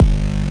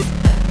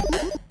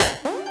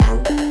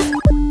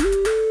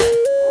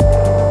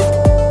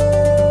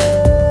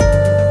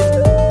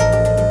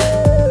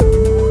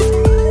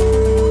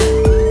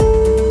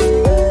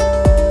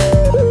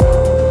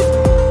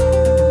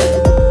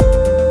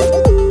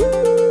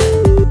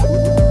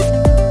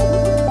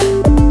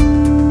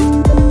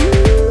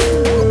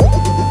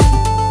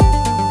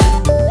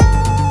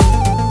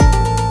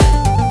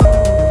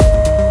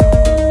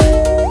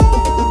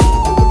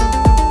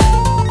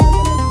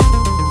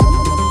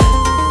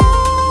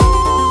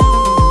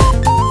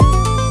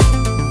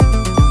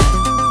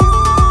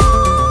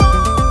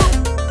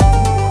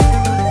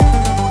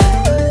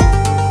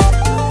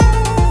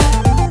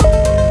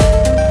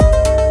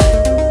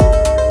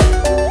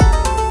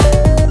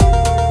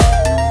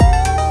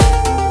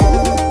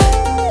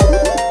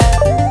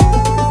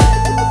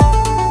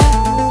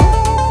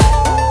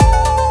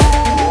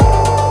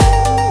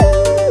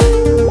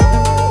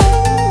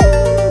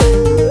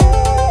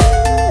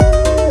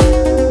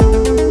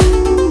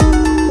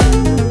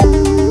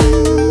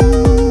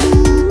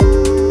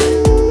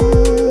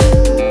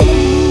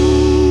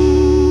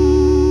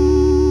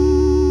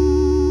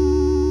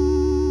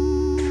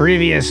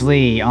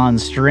Previously on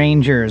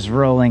Strangers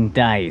Rolling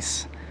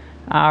Dice,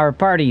 our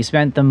party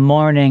spent the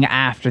morning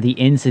after the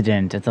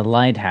incident at the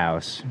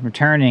lighthouse,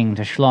 returning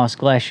to Schloss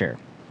Glescher,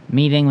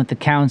 meeting with the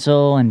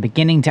council and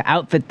beginning to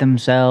outfit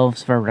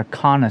themselves for a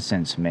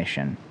reconnaissance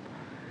mission.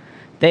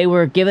 They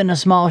were given a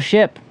small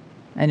ship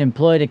and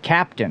employed a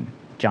captain,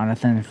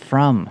 Jonathan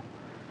Frum.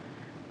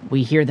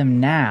 We hear them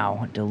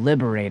now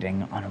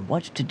deliberating on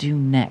what to do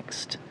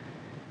next,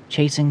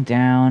 chasing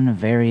down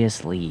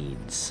various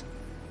leads.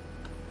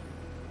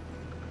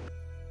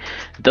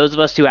 Those of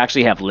us who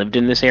actually have lived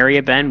in this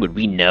area, Ben, would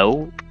we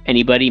know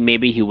anybody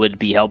maybe who would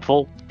be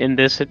helpful in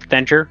this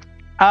adventure?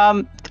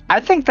 I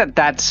think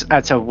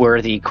that's a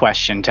worthy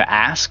question to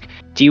ask.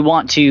 Do you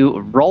want to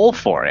roll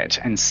for it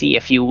and see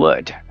if you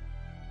would?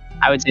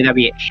 I would say that'd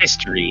be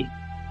history.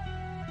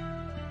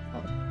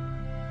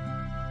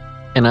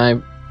 Can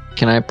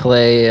I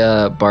play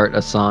Bart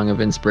a song of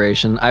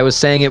inspiration? I was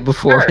saying it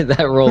before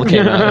that roll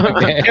came out.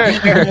 Okay.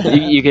 Sure.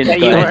 You can go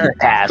ahead and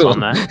pass Cool. on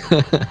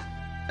that.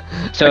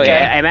 So Okay.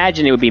 I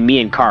imagine it would be me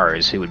and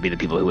Cars who would be the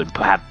people who would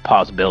have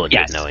possibility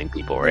Yes. of knowing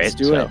people, right? Let's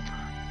do it.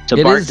 So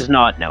It Bart is- does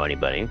not know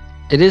anybody.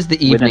 It is the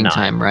With a evening 9.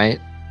 time,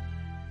 right?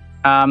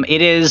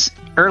 It is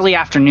early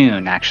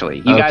afternoon, actually.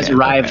 You guys Okay,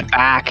 arrived okay.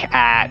 back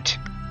at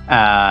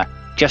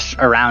just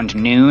around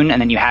noon,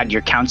 and then you had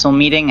your council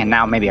meeting, and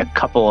now maybe a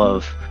couple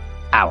of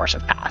hours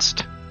have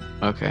passed.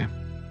 Okay.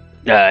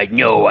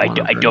 No, I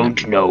Wondering.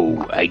 don't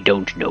know. I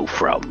don't know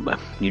from.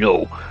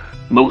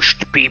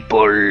 Most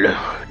people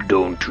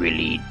don't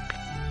really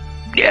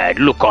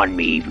look on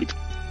me with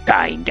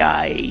kind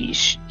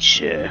eyes.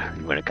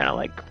 I'm going to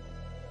kind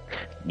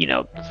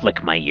of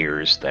flick my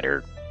ears that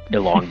are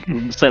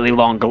slightly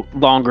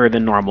longer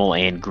than normal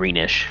and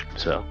greenish.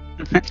 So,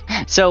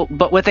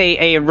 But with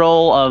a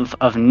roll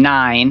of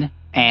 9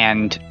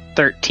 and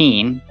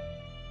 13,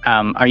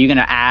 are you going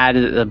to add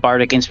the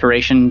Bardic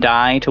Inspiration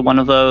die to one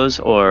of those,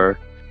 or?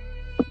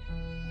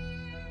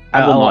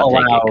 I will not take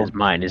it allow- because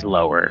mine is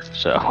lower.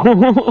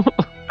 So,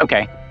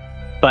 Okay.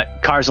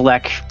 But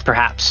Karzalek,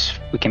 perhaps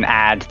we can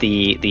add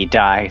the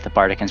die, the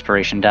Bardic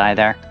Inspiration die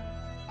there.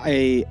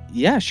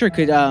 Yeah, sure.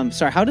 Could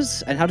sorry, how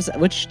does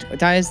which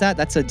die is that?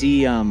 That's a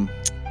D right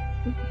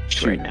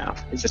now.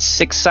 It's a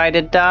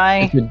 6-sided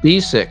die. It's a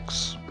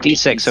D6.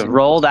 D6. So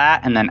roll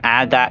that and then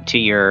add that to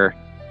your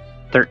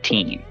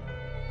 13.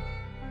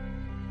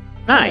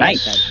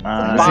 Nice. That's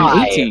Five.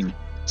 an 18.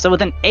 So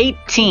with an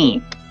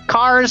 18,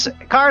 Cars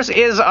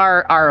is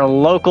our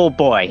local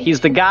boy.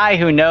 He's the guy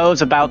who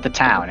knows about the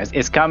town.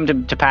 It's come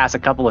to pass a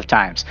couple of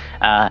times.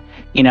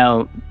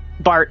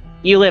 Bart,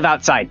 you live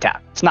outside town.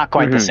 It's not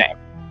quite the same.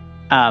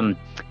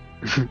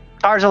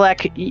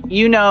 Karzalek,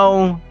 you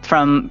know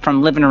from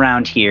living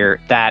around here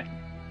that,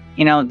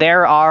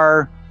 there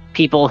are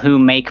people who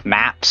make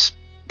maps.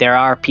 There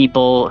are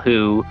people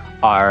who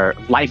are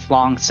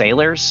lifelong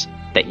sailors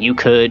that you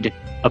could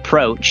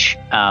approach.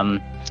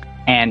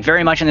 And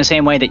very much in the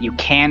same way that you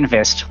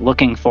canvassed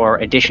looking for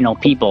additional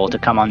people to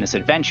come on this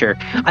adventure,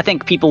 I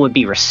think people would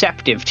be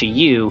receptive to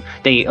you.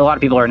 A lot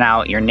of people are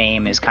now, your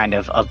name is kind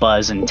of a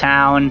buzz in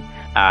town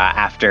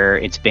after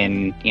it's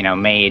been,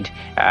 made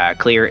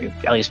clear,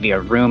 at least via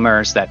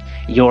rumors, that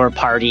your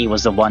party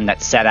was the one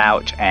that set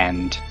out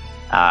and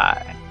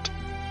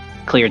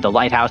cleared the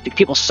lighthouse.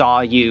 People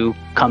saw you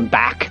come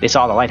back. They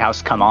saw the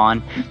lighthouse come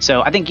on.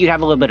 So I think you'd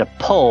have a little bit of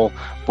pull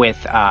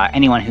with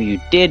anyone who you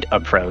did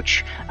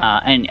approach,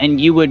 and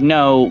you would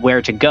know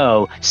where to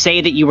go. Say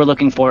that you were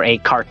looking for a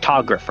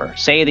cartographer.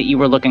 Say that you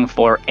were looking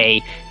for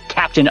a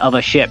captain of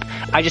a ship.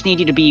 I just need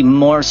you to be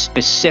more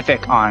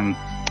specific on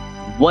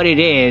what it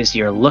is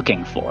you're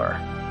looking for.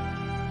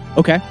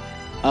 Okay.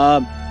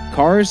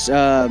 Cars.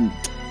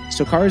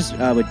 So Cars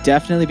would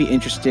definitely be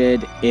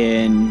interested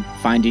in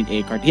finding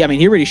a card. Yeah, I mean,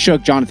 he already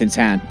shook Jonathan's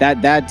hand.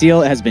 That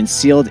deal has been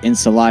sealed in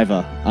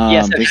saliva.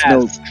 Yes, it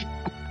has.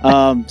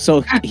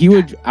 So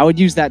I would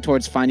use that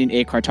towards finding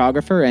a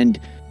cartographer, and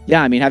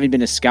yeah, I mean, having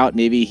been a scout,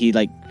 maybe he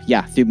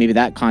through maybe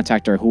that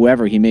contact or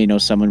whoever, he may know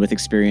someone with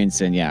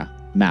experience in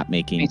map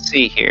making. Let me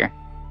see here.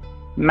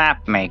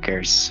 Map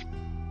makers.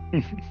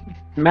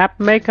 Map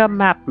maker.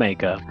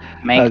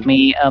 Make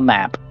me a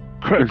map.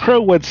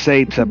 Crow would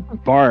say to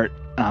Bart,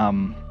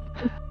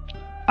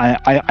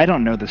 I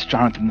don't know this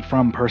Jonathan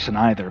Frum person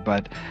either,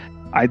 but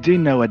I do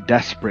know a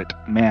desperate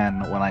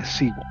man when I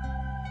see one.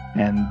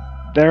 And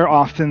they're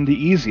often the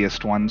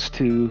easiest ones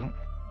to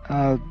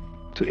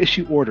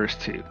issue orders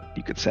to,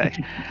 you could say.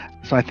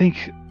 So I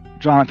think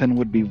Jonathan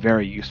would be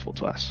very useful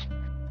to us.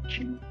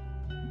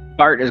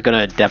 Bart is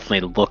gonna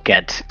definitely look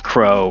at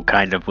Crow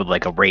kind of with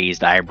like a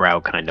raised eyebrow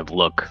kind of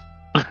look,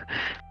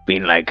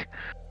 being like,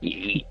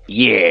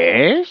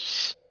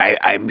 "Yes,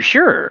 I'm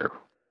sure.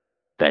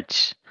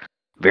 That's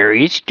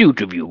very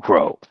astute of you,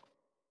 Crow.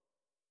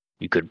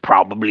 You could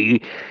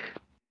probably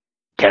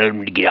tell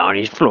him to get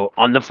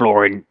on the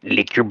floor and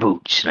lick your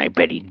boots, and I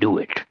bet he'd do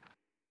it."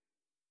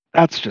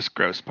 That's just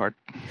gross, Bart.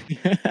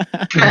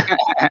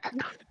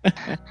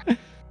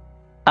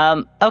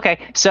 Okay,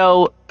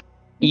 so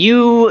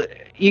you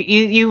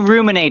you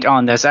ruminate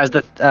on this as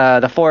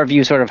the four of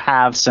you sort of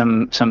have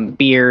some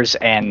beers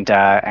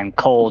and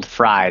cold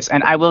fries.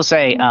 And I will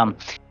say,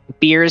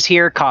 beers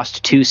here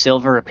cost 2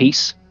 silver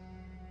apiece.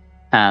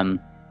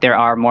 There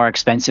are more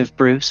expensive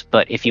brews,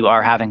 but if you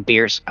are having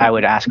beers, I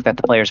would ask that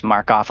the players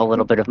mark off a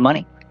little bit of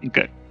money.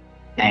 Okay.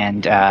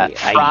 And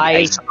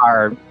fries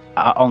are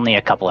only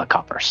a couple of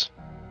coppers.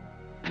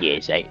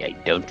 Yes, I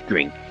don't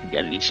drink,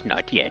 at least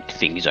not yet.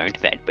 Things aren't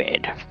that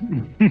bad.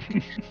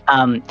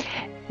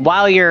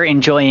 While you're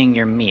enjoying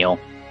your meal,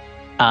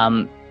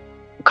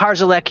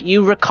 Karzalek,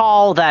 you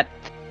recall that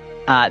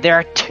there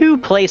are 2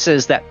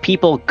 places that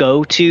people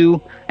go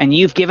to, and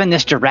you've given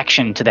this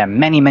direction to them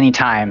many, many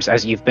times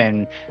as you've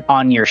been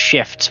on your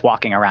shifts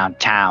walking around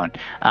town.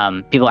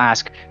 People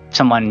ask,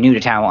 someone new to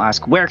town will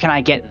ask, where can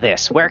I get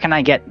this? Where can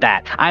I get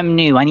that? I'm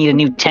new. I need a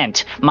new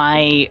tent.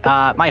 My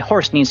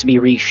horse needs to be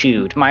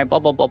reshoed. My blah,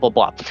 blah, blah, blah,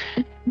 blah.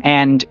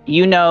 And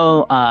you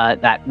know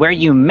that where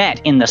you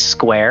met in the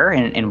square,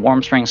 in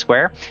Warm Spring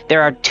Square,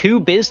 there are 2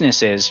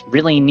 businesses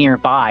really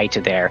nearby to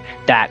there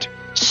that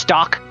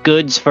stock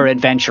goods for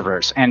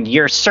adventurers, and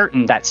you're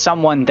certain that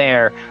someone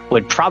there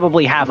would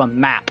probably have a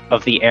map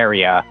of the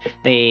area.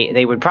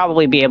 They would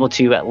probably be able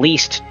to at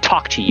least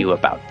talk to you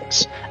about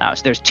this.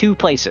 So there's 2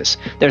 places.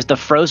 There's the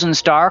Frozen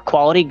Star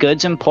Quality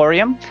Goods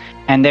Emporium,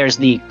 and there's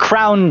the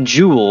Crown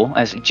Jewel,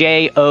 as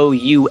Joule,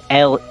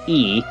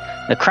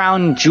 the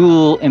Crown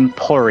Jewel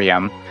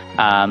Emporium,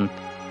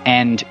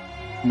 and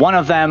one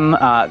of them,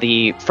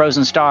 the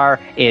Frozen Star,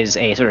 is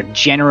a sort of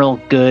general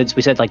goods.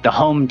 We said like the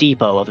Home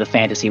Depot of the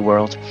fantasy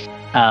world.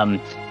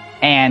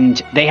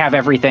 And they have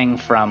everything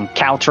from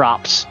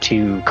caltrops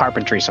to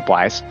carpentry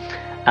supplies.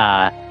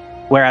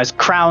 Whereas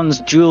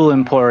Crown's Jewel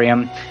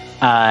Emporium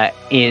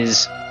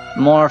is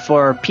more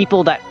for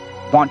people that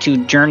want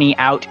to journey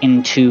out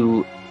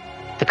into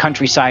the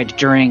countryside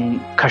during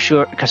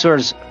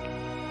Kasur's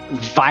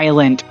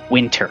violent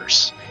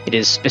winters. It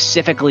is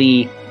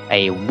specifically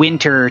a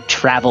winter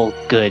travel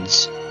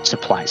goods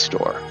supply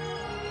store.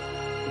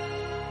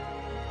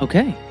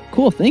 Okay,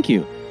 cool. Thank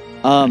you.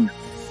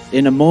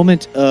 In a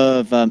moment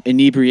of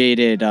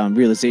inebriated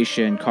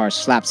realization, Carr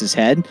slaps his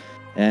head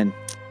and,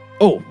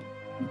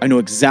 I know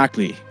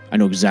exactly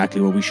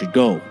where we should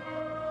go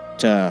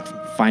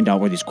to find out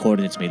where these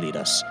coordinates may lead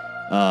us.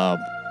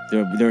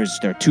 There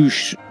are 2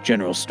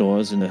 general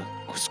stores in the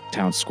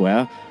town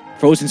square,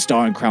 Frozen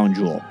Star and Crown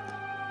Jewel.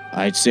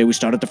 I'd say we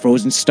start at the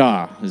Frozen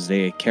Star, as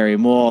they carry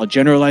more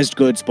generalized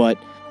goods, but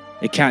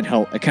it can't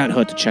hurt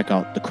to check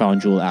out the Crown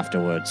Jewel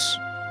afterwards.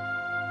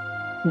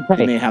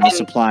 They may have the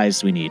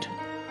supplies we need.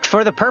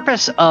 For the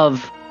purpose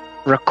of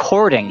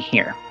recording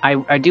here,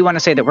 I do want to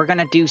say that we're going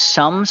to do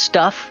some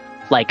stuff,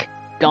 like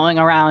going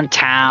around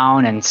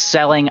town and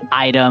selling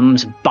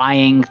items,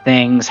 buying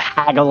things,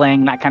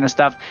 haggling, that kind of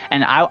stuff,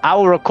 and I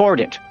will record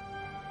it.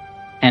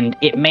 And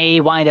it may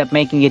wind up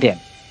making it in.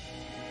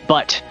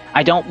 But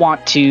I don't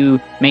want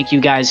to make you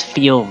guys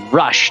feel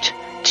rushed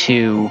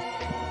to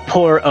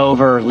pore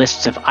over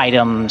lists of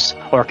items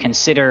or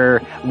consider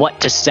what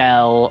to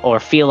sell or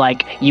feel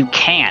like you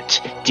can't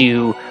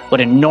do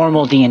what a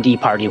normal D&D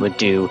party would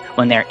do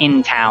when they're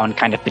in town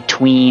kind of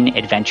between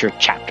adventure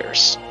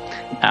chapters.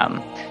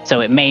 So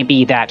it may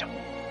be that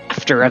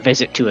after a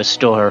visit to a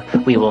store,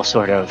 we will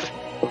sort of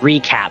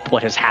recap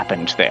what has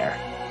happened there,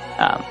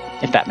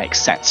 if that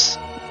makes sense.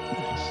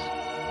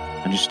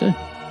 Understood.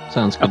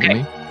 Sounds good to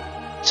me.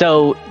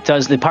 So,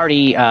 does the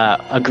party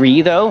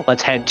agree, though?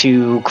 Let's head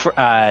to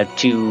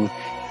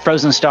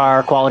Frozen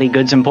Star Quality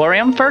Goods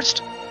Emporium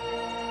first?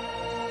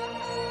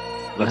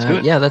 Let's do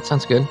it. Yeah, that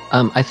sounds good.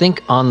 I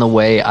think on the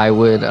way, I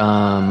would...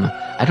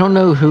 I don't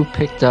know who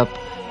picked up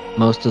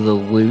most of the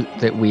loot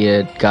that we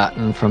had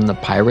gotten from the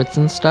pirates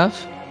and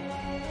stuff.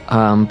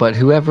 But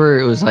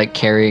whoever was, like,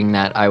 carrying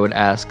that, I would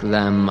ask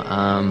them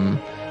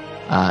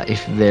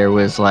if there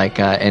was, like,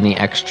 any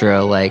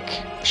extra, like...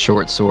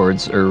 short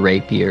swords or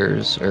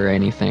rapiers or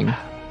anything.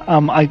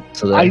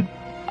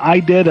 I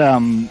did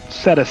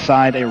set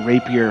aside a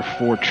rapier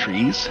for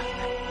trees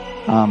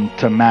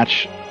to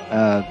match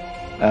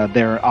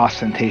their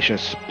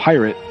ostentatious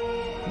pirate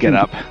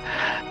getup.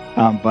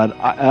 But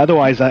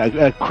otherwise,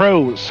 a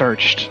crow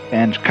searched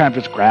and kind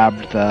of just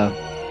grabbed the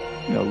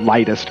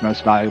lightest,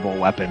 most valuable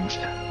weapons,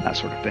 that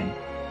sort of thing.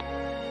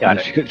 Got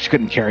it. She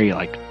couldn't carry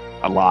like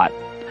a lot.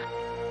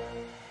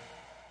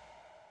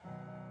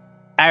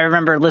 I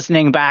remember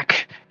listening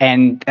back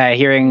and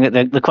hearing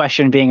the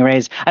question being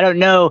raised. I don't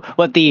know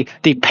what the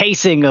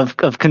pacing of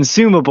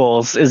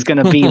consumables is going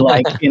to be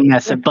like in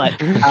this,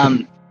 but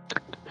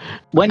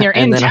when you're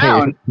in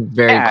town, I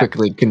very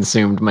quickly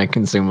consumed my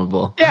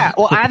consumable. Yeah,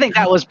 well, I think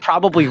that was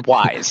probably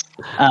wise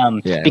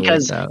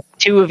because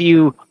 2 of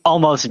you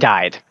almost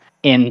died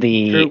in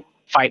the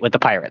fight with the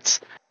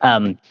pirates.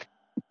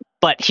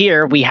 But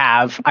here we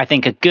have, I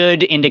think, a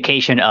good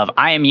indication of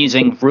I am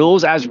using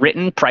rules as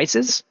written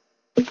prices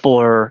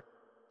for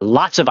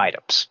lots of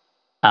items.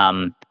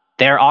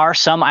 There are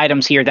some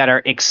items here that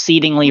are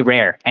exceedingly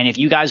rare, and if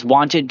you guys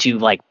wanted to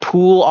like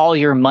pool all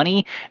your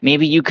money,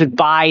 maybe you could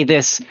buy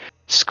this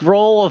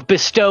scroll of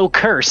bestow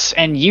curse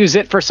and use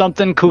it for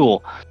something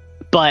cool.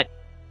 But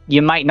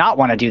you might not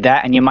want to do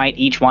that, and you might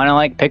each want to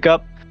like pick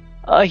up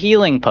a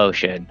healing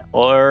potion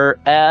or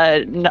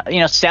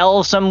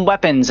sell some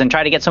weapons and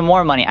try to get some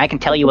more money. I can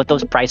tell you what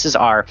those prices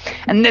are,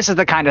 and this is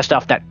the kind of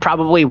stuff that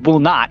probably will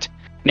not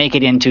make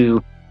it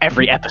into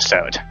every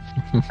episode.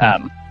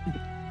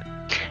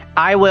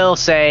 I will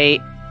say,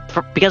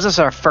 because this is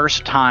our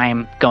first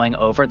time going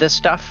over this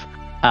stuff,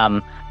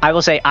 I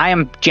will say I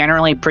am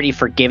generally pretty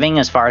forgiving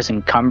as far as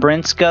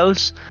encumbrance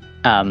goes.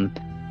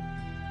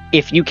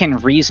 If you can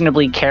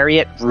reasonably carry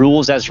it,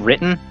 rules as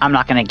written, I'm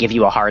not going to give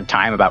you a hard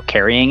time about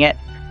carrying it.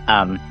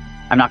 I'm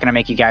not going to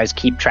make you guys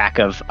keep track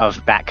of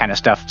that kind of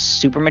stuff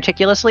super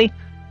meticulously.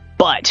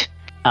 But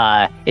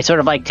it's sort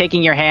of like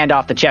taking your hand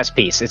off the chess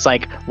piece. It's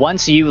like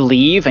once you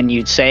leave and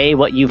you say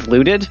what you've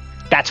looted,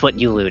 that's what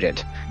you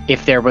looted.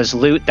 If there was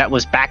loot that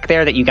was back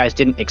there that you guys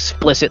didn't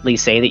explicitly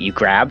say that you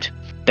grabbed,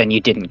 then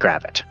you didn't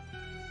grab it.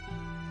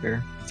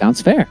 Sure.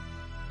 Sounds fair.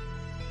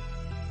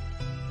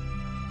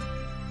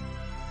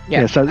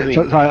 Yeah, so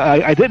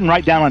I didn't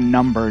write down a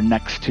number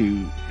next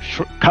to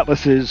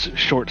cutlasses,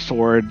 short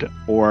sword,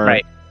 or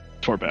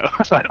short bow.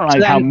 So I don't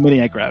know how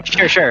many I grabbed.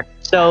 Sure.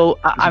 So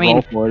I mean,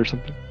 roll for it or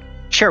something.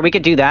 Sure, we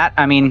could do that.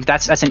 I mean,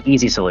 that's an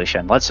easy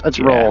solution. Let's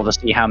roll to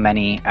see how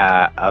many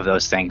of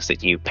those things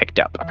that you picked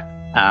up.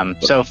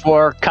 So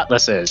for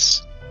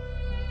cutlasses,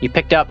 you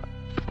picked up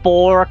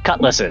 4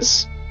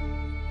 cutlasses.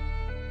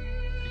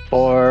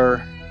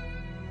 For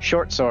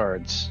short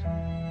swords,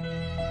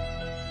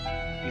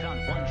 you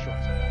found 1 short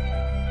sword.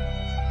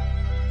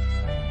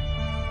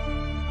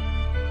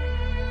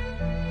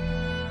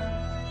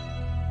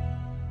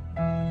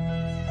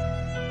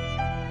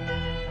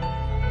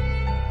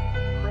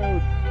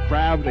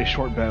 Grabbed a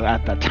short bow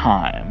at the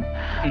time,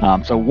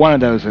 so one of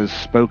those is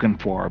spoken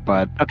for.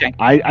 But okay,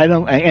 I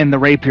don't. And the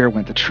rapier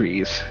went to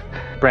trees.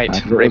 Right,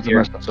 the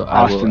rapier, the most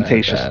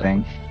ostentatious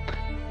thing.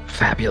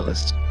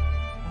 Fabulous.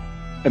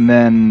 And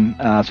then,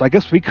 so I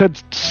guess we could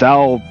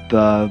sell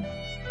the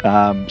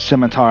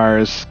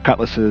scimitars,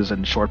 cutlasses,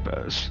 and short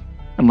bows,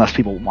 unless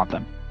people want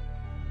them.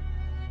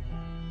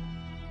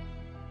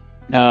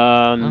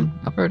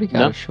 I've already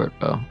got a short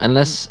bow.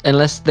 Unless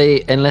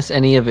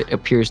any of it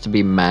appears to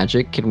be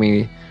magic,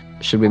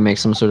 should we make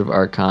some sort of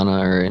arcana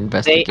or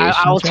investigation?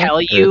 I'll check, tell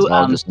or you. It's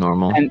all just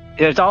normal. And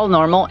it's all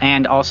normal,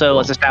 and also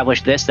let's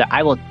establish this: that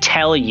I will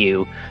tell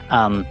you,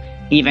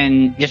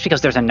 even just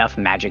because there's enough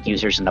magic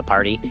users in the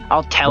party,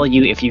 I'll tell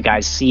you if you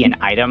guys see an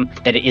item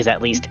that it is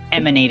at least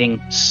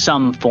emanating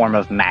some form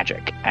of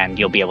magic, and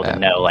you'll be able to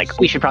know. Like,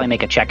 we should probably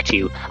make a check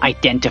to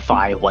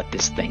identify what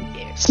this thing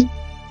is.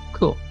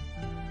 Cool.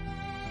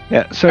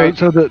 Yeah, so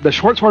the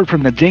short sword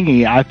from the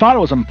dinghy, I thought it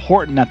was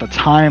important at the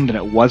time that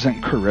it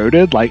wasn't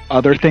corroded like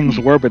other things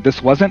were, but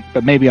this wasn't.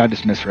 But maybe I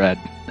just misread.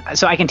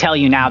 So I can tell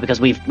you now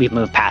because we've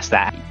moved past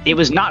that. It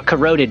was not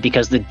corroded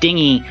because the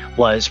dinghy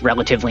was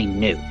relatively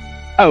new.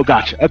 Oh,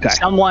 gotcha. Okay.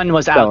 Someone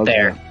was out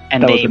there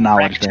and they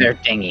wrecked thing. their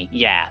dinghy.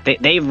 Yeah,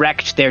 they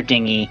wrecked their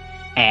dinghy,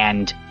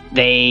 and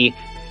they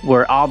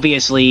were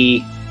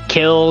obviously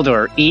killed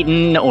or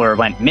eaten or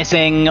went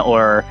missing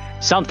or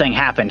something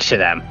happened to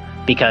them.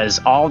 Because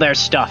all their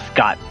stuff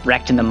got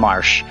wrecked in the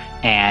marsh,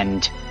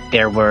 and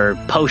there were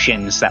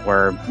potions that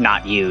were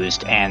not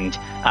used, and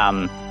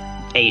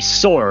a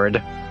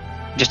sword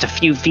just a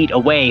few feet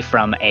away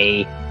from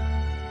a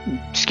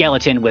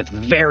skeleton with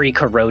very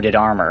corroded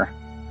armor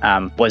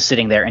was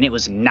sitting there, and it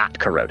was not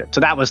corroded.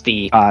 So that was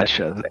the...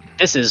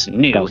 this is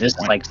new. This is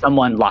like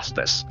someone lost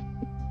this.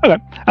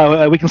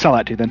 Okay. We can sell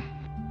that too then.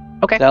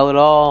 Okay. Sell it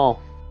all.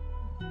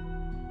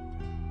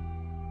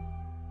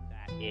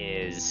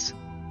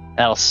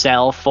 That'll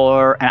sell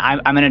for,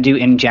 and I'm going to do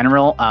in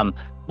general,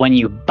 when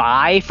you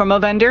buy from a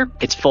vendor,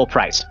 it's full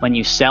price. When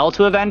you sell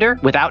to a vendor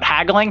without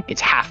haggling,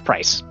 it's half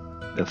price.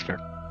 That's fair.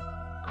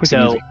 Quick so,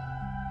 and easy.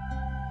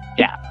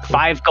 Yeah,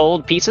 5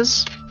 gold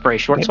pieces for a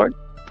short sword.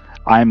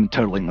 I'm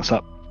totaling this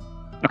up.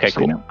 Okay,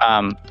 so cool. You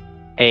know.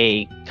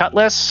 A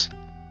cutlass.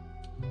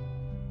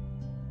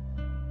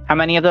 How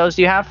many of those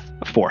do you have?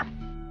 4.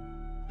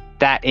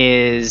 That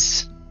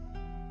is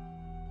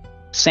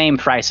same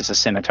price as a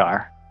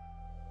scimitar.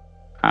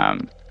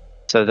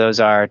 So those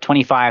are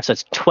 25, so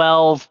it's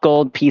 12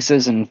 gold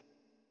pieces and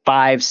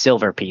 5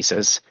 silver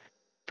pieces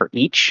for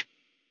each.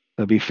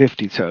 That'd be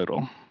 50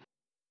 total.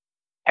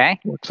 Okay.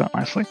 Works out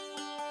nicely.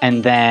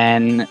 And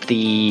then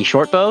the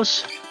short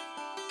bows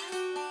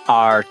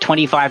are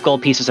 25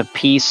 gold pieces a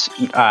piece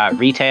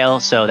retail,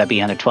 so that'd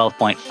be under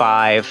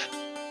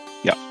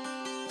 12.5. Yep.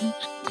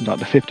 Comes out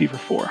to 50 for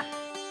 4.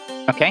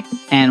 Okay.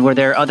 And were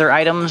there other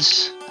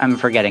items? I'm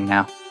forgetting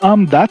now.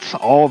 That's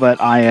all that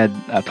I had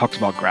talked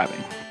about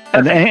grabbing.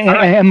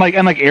 And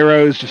like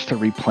arrows just to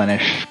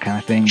replenish kind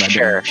of thing. But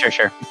Sure.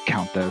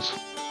 Count those.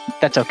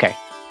 That's okay.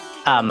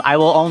 I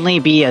will only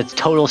be a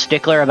total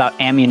stickler about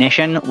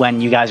ammunition when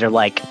you guys are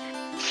like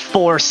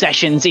 4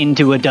 sessions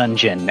into a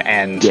dungeon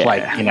and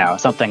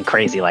something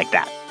crazy like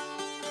that.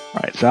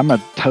 All right, so I'm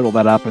gonna total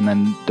that up and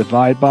then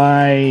divide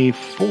by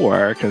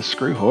 4 because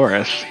screw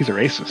Horace, he's a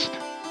racist.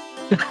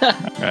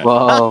 Right.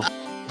 Whoa.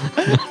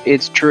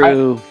 It's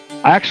true.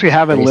 I actually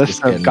have a Racist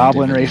list getting of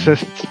goblin dividend.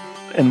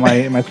 racists in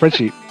my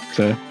spreadsheet.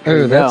 So Oh,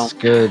 you that's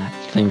good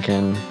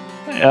thinking.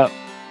 yep.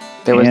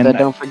 There was And that.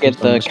 Don't forget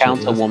who's on the the shit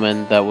list?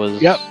 councilwoman that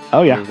was. Yep.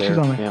 Oh yeah, was there. she's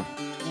on there. Yeah.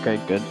 Okay,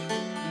 good.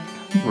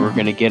 We're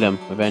gonna get him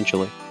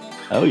eventually.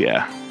 Oh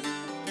yeah.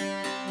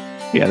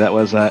 Yeah, that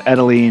was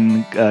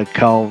Edeline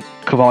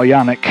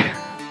Kovalyanik.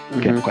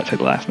 Can't quite say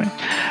the last name.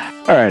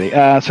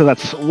 Alrighty, so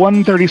that's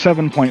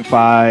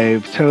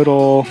 137.5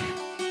 total.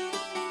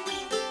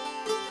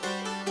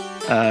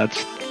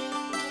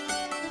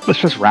 Let's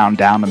just round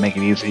down to make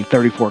it easy.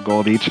 34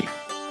 gold each.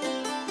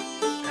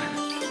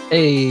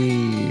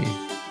 Hey,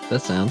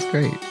 that sounds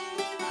great.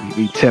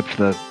 We tipped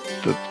the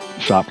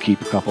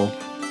shopkeep a couple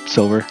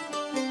silver.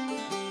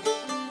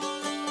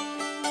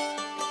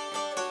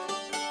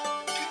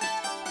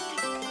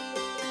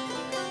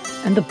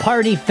 And the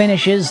party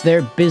finishes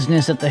their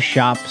business at the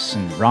shops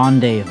and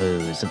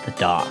rendezvous at the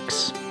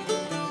docks.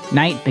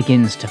 Night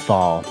begins to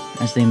fall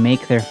as they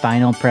make their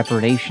final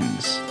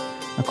preparations,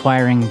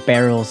 acquiring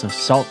barrels of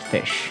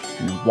saltfish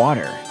and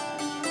water,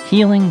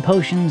 healing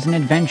potions and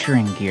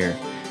adventuring gear,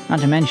 not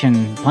to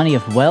mention plenty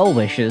of well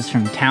wishes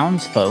from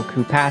townsfolk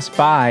who pass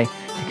by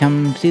to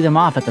come see them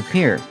off at the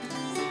pier.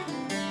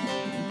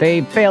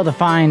 They fail to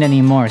find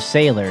any more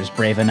sailors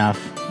brave enough,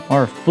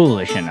 or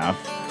foolish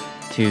enough,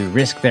 to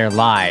risk their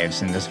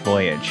lives in this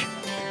voyage.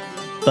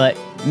 But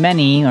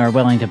many are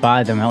willing to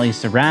buy them at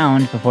least a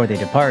round before they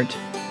depart.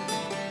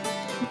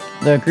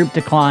 The group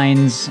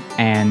declines,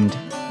 and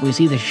we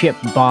see the ship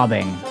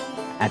bobbing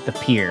at the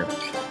pier,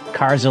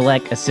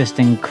 Karzalek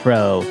assisting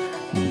Crow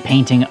in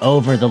painting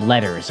over the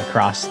letters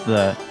across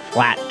the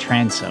flat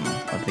transom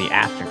of the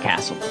after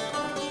castle.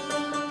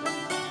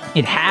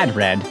 It had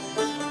read,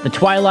 "The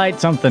Twilight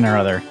something or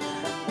other,"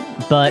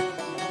 but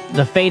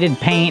the faded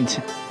paint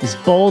is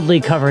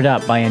boldly covered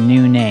up by a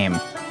new name.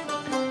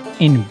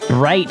 In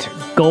bright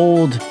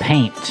gold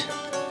paint,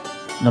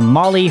 the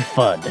Molly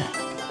Fudd.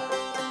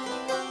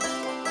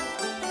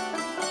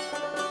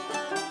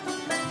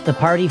 The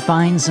party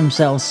finds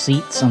themselves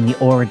seats on the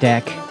ore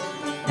deck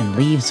and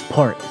leaves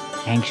port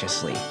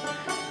anxiously.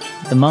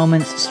 The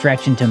moments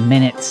stretch into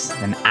minutes,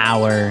 then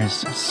hours,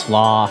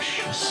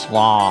 slosh,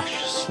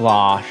 slosh,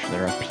 slosh,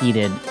 the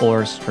repeated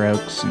oar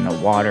strokes in the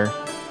water.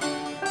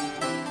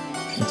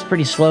 It's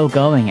pretty slow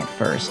going at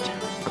first,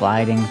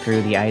 gliding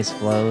through the ice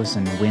floes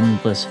and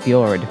windless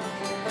fjord.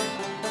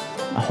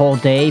 A whole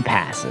day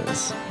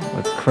passes,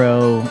 with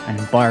Crow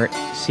and Bart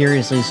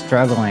seriously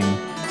struggling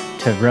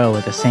to row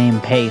at the same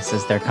pace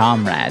as their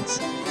comrades.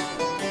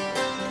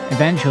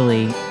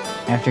 Eventually,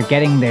 after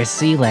getting their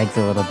sea legs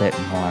a little bit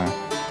more,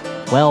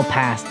 well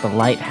past the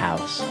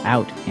lighthouse,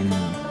 out in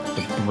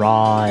the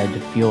broad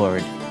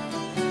fjord,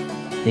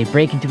 they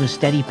break into a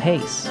steady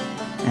pace,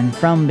 and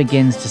From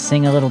begins to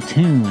sing a little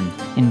tune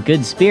in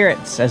good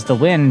spirits as the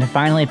wind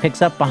finally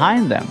picks up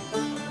behind them.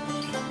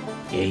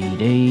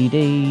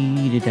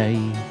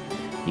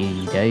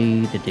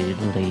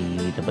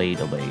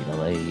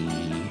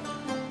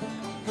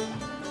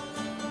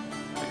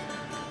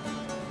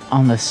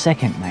 On the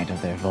second night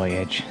of their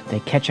voyage, they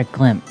catch a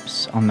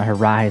glimpse on the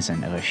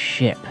horizon of a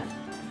ship,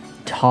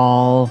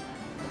 tall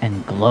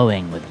and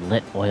glowing with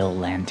lit oil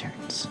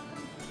lanterns.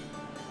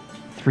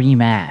 3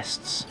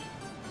 masts,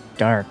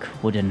 dark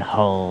wooden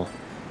hull,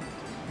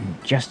 and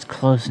just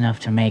close enough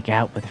to make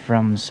out with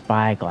From's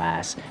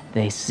spyglass,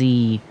 they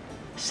see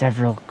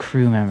several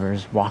crew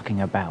members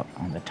walking about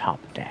on the top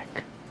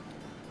deck.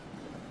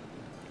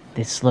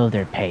 They slow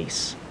their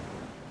pace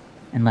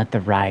and let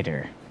the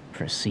rider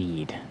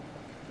proceed,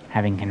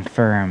 having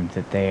confirmed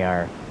that they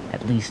are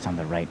at least on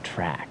the right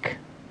track.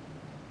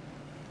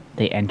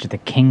 They enter the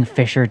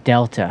Kingfisher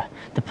Delta,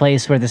 the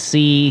place where the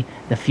sea,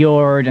 the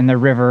fjord, and the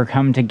river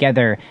come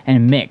together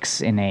and mix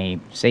in a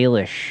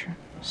Salish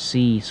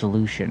sea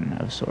solution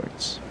of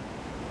sorts.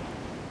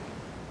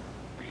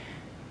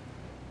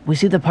 We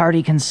see the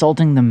party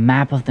consulting the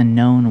map of the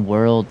known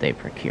world they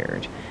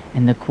procured,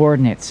 and the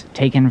coordinates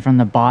taken from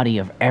the body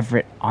of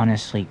Everett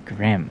Honestly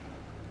Grim.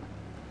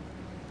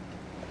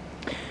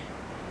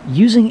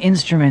 Using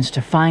instruments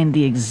to find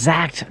the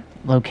exact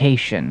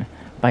location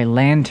by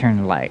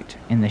lantern light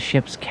in the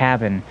ship's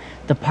cabin,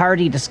 the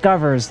party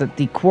discovers that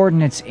the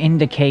coordinates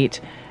indicate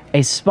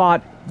a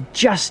spot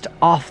just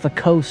off the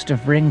coast of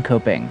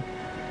Ringkoping,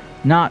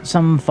 not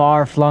some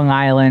far-flung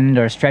island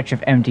or stretch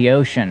of empty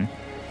ocean.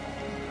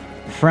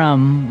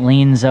 From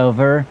leans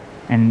over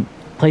and,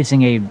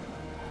 placing a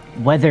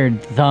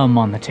weathered thumb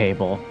on the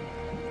table,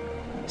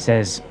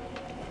 says,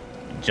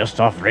 "Just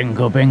off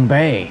Ringkoping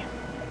Bay.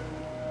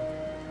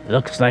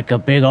 Looks like a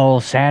big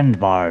old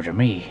sandbar to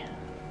me."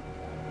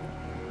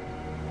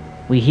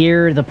 We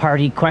hear the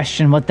party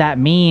question what that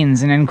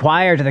means and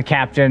inquire to the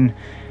captain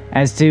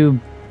as to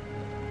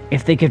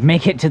if they could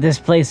make it to this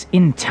place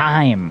in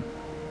time.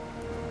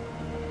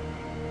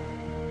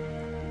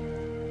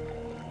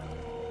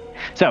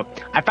 So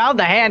I found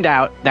the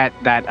handout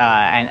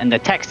and the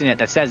text in it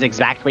that says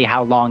exactly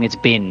how long it's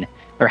been,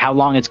 or how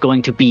long it's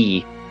going to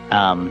be,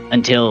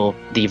 until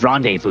the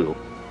rendezvous,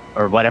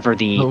 or whatever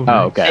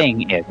the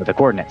thing is with the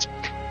coordinates.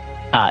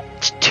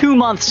 It's 2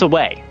 months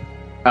away.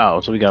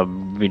 Oh, so we got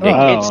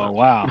ridiculous. Oh,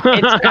 wow.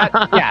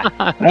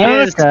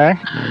 It is Okay.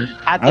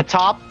 at the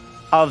top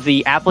of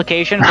the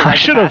application. For I rite of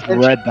should have passage.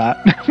 read that.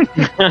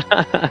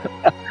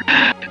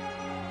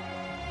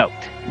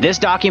 This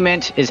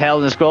document is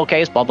held in a scroll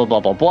case, blah, blah,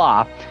 blah, blah,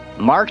 blah.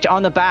 Marked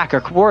on the back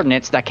are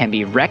coordinates that can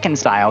be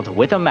reconciled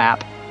with a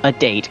map, a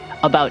date,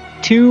 about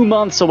 2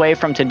 months away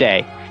from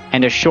today,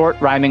 and a short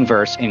rhyming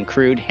verse in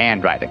crude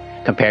handwriting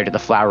compared to the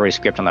flowery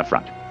script on the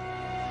front.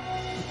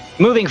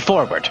 Moving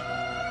forward,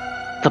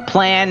 the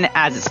plan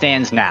as it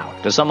stands now.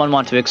 Does someone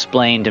want to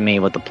explain to me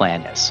what the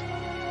plan is?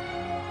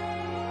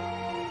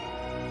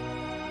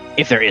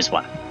 If there is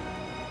one.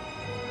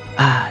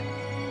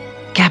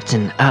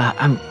 Captain,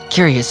 I'm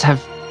curious,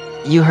 have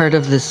you heard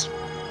of this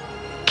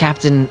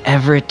Captain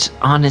Everett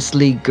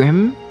Honestly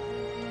Grimm?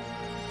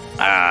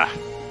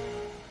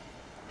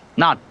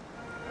 Not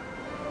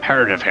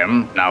heard of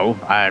him, no.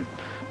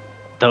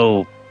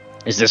 Though,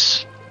 is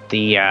this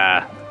the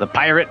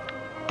pirate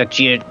that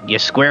you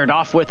squared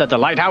off with at the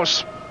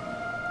lighthouse?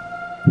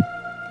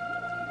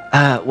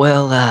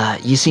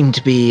 You seem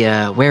to be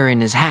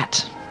wearing his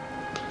hat,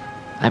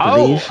 I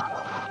believe.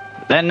 Oh,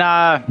 then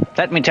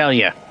let me tell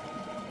you.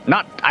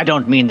 I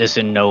don't mean this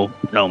in no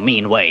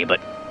mean way, but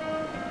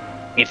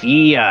if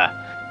ye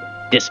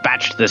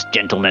dispatched this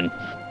gentleman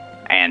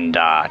and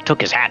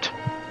took his hat,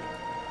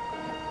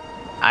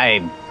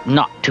 I'm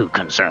not too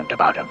concerned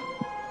about him.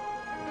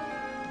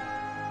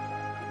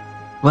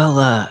 Well,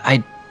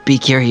 I'd be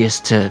curious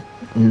to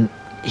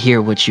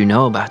hear what you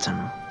know about him.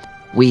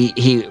 We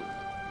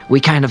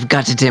kind of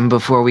gutted him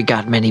before we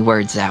got many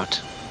words out.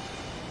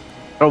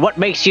 Or what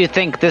makes you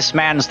think this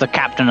man's the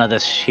captain of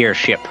this here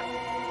ship?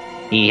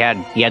 He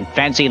had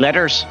fancy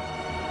letters?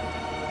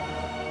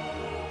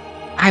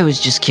 I was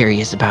just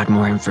curious about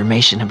more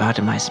information about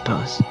him, I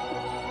suppose.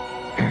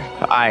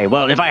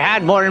 Well, if I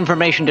had more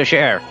information to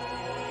share,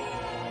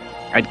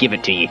 I'd give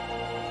it to you.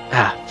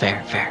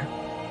 Fair.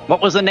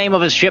 What was the name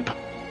of his ship?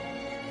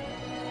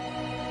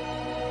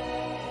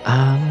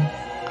 I'm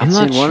It's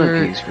not in one of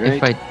sure these, right?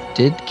 if I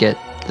did get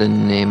the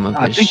name of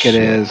I his think ship.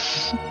 it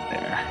is.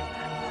 There.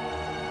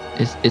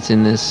 It's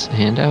in this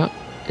handout?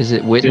 Is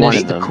it one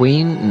Witness of the them.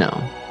 Queen? No.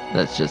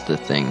 That's just the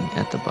thing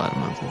at the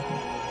bottom of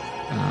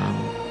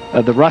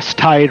it. The Rust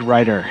Tide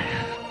Rider.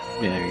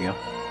 Yeah, there you go.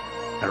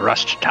 The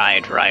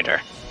Rust-Tide Rider.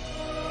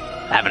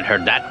 Haven't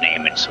heard that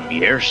name in some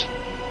years.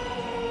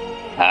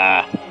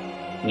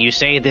 You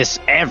say this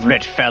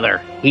Everett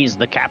feller, he's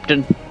the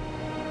captain?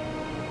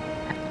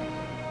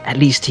 At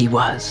least he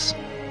was.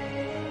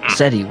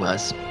 Said he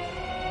was.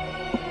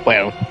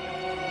 Well,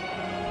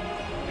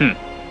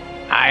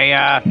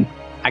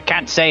 I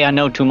can't say I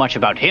know too much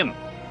about him,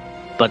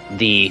 but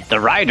the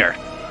rider,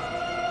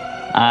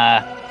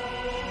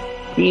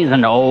 he's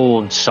an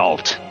old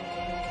salt.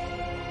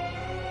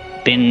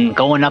 Been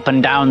going up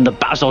and down the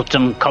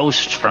Basaltum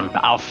coast from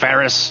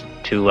Alferis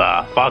to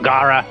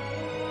Fogara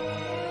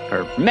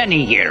for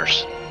many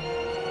years.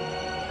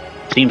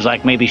 Seems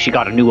like maybe she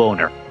got a new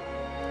owner.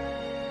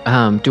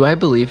 Do I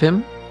believe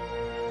him?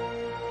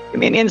 Give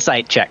me an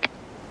insight check.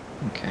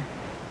 Okay.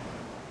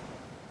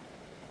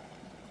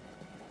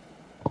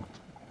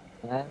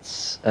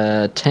 That's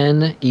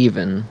 10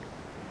 even.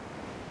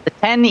 The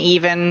 10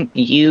 even,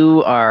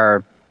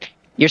 you're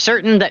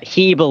certain that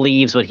he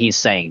believes what he's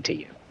saying to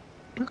you.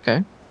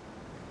 Okay.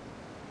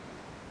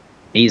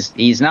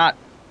 He's not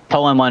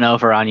pulling one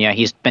over on you.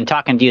 He's been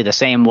talking to you the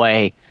same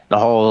way the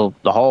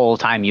whole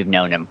time you've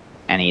known him,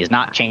 and he's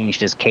not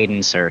changed his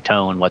cadence or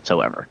tone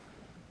whatsoever.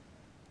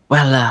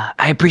 Well,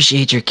 I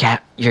appreciate your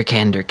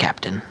candor,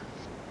 Captain.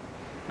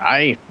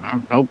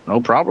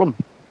 No problem.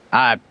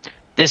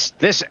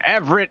 This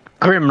Everett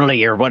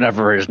Grimley or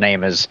whatever his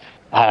name is,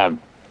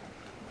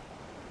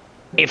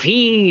 if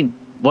he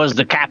was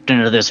the captain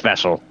of this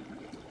vessel,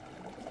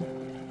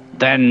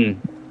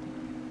 then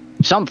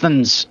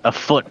something's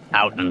afoot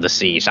out in the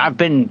seas. I've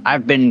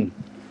been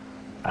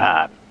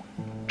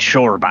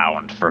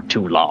shorebound for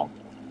too long,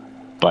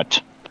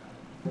 but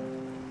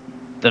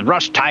the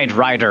Rust-Tide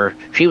Rider,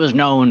 she was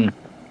known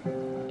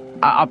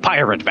a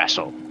pirate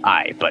vessel,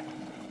 aye, but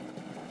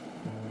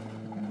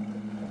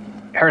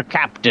her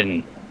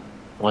captain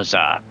was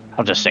I'll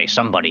just say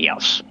somebody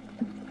else.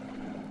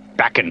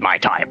 Back in my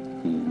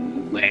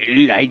time.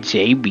 Well, I'd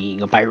say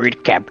being a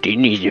pirate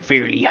captain is a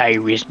fairly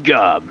high-risk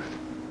job.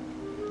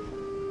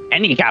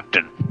 Any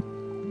captain.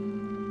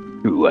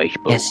 True, I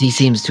suppose. Yes, he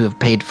seems to have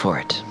paid for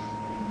it.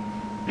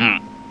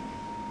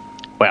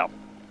 Well,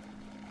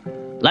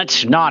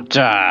 let's not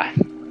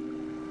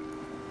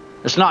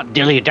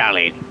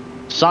dilly-dally.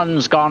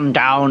 Sun's gone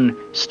down,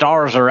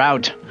 stars are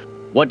out.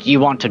 What do you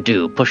want to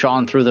do? Push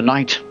on through the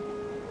night?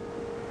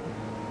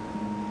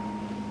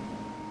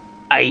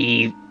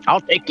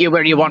 I'll take you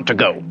where you want to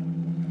go.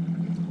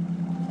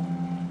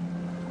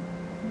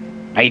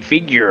 I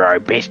figure our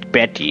best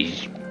bet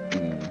is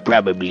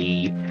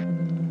probably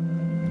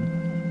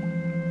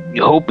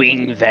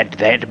hoping that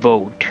that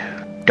boat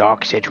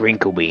docks at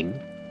Wrinklewing,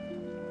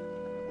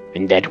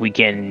 and that we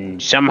can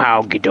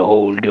somehow get a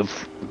hold of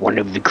one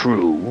of the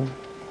crew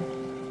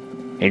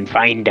and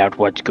find out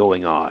what's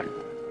going on.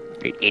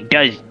 It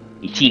does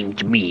seem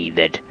to me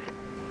that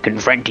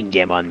confronting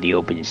them on the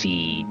open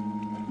sea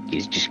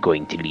is just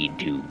going to lead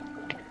to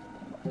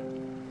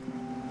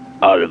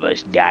all of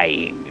us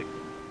dying.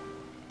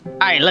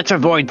 Aye, let's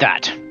avoid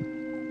that.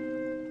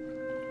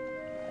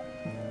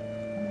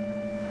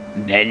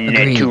 Then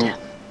Agreed. to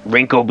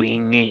Rinko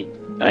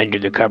being under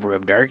the cover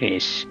of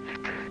darkness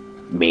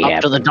may Up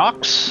have to the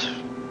docks?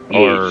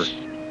 Yes.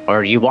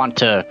 Or you want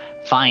to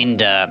find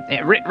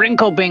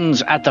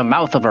Rinkobing's at the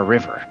mouth of a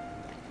river.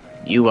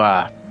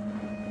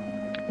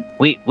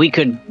 We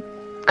could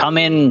come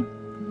in,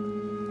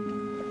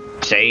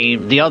 say,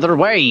 the other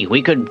way.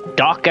 We could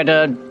dock at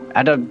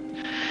a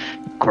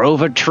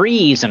grove of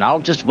trees, and I'll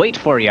just wait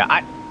for you.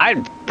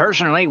 I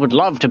personally would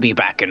love to be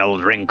back in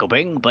old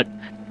Rinkobing, but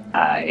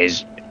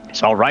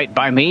it's all right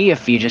by me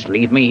if you just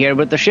leave me here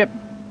with the ship.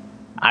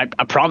 I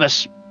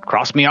promise.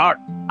 Cross me heart.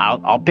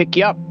 I'll pick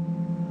you up.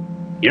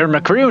 You're my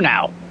crew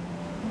now.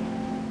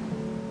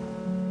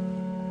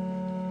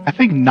 I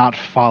think not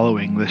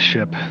following this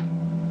ship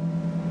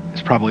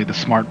is probably the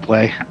smart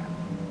play.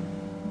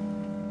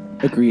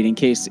 Agreed. In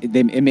case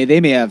they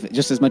may have,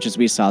 just as much as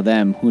we saw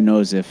them, who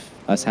knows if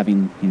us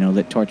having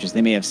lit torches,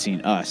 they may have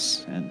seen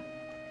us. And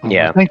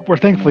Yeah. We're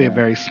thankfully a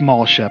very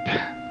small ship.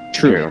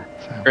 True.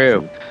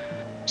 True.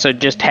 So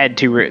just head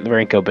to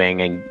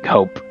Rinkobing and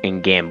hope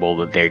and gamble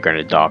that they're going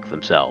to dock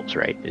themselves,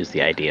 right? Is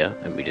the idea,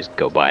 and we just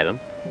go by them.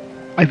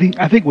 I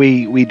think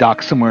we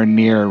dock somewhere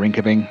near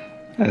Rinkobing,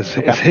 as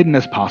hidden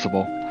as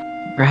possible.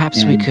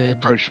 Perhaps we and could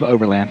approach the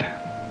overland.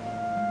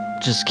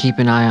 just keep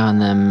an eye on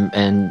them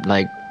and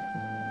like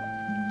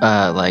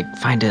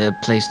find a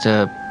place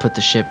to put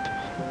the ship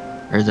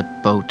or the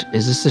boat.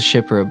 Is this a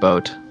ship or a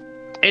boat?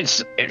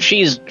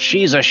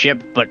 She's a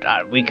ship,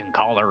 but we can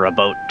call her a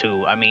boat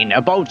too. I mean,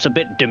 a boat's a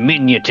bit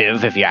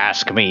diminutive, if you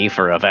ask me,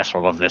 for a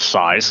vessel of this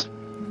size.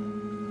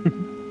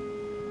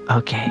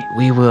 Okay,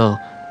 we will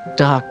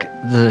dock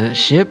the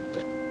ship,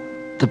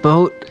 the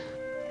boat.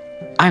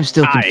 I'm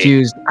still Aye.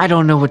 confused. I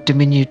don't know what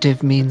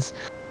diminutive means.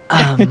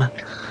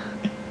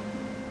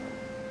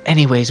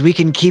 Anyways, we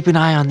can keep an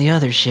eye on the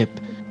other ship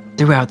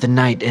throughout the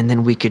night, and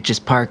then we could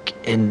just park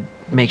and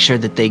make sure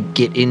that they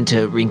get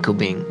into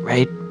Rinkobing,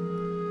 right?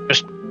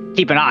 Just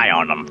keep an eye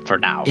on them for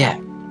now. Yeah,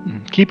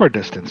 Keep our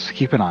distance.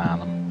 Keep an eye on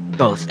them.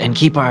 both, and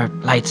keep our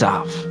lights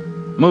off.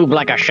 Move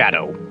like a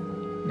shadow.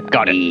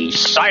 Got it.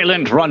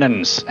 Silent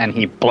run-ins, and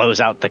he blows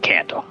out the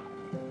candle.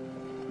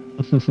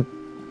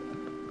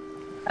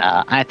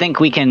 I think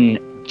we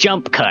can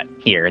jump cut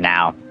here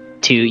now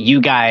to you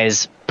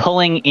guys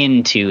pulling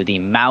into the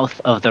mouth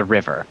of the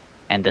river,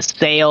 and the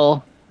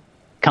sail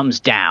comes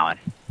down,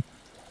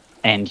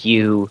 and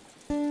you're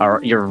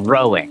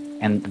rowing,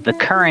 and the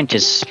current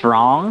is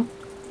strong,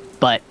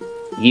 but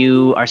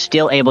you are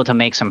still able to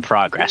make some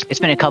progress. It's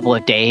been a couple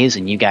of days,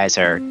 and you guys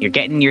you're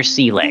getting your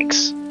sea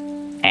legs,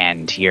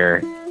 and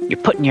you're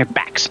putting your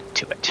backs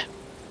into it.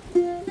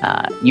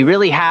 You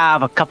really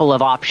have a couple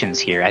of options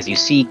here as you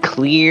see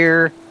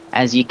clear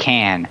as you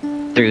can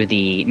through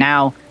the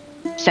now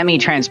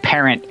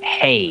semi-transparent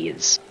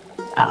haze.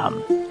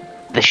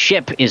 The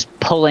ship is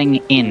pulling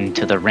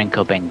into the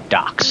Rinkobing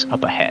docks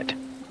up ahead.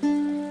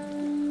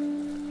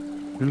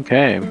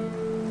 Okay.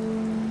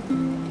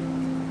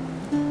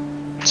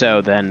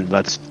 So then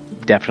let's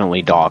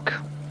definitely dock,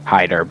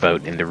 hide our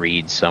boat in the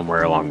reeds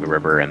somewhere along the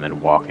river, and then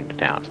walk into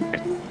town.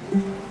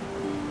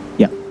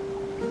 Yeah.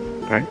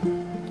 All right.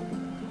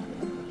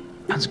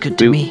 Sounds good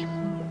to me.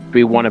 Do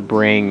we want to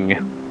bring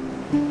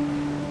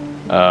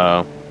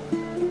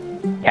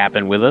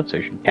Captain with us,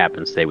 or should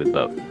Captain stay with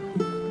boat?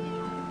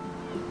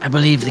 I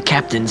believe the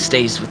captain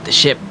stays with the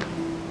ship,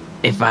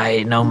 if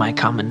I know my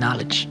common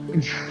knowledge.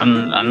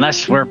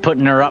 Unless we're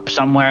putting her up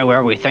somewhere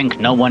where we think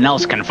no one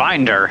else can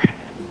find her.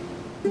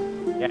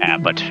 Yeah,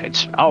 but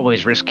it's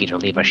always risky to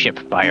leave a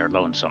ship by her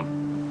lonesome.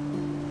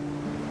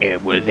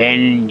 Well,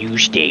 then you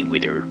stay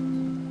with her,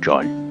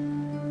 John.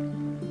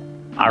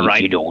 All If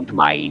right. you don't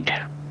mind.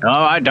 No,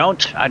 I don't.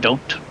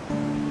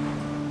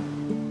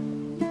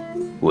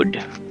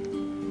 Good.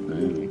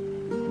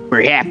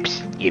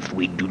 Perhaps if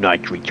we do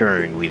not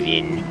return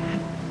within,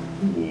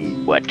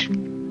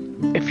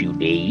 a few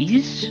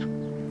days?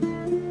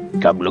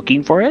 Come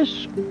looking for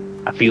us?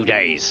 A few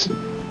days.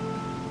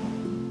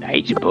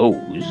 I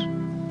suppose.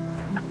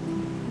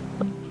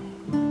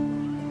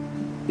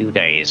 Few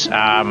days.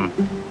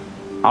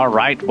 All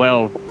right,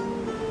 well,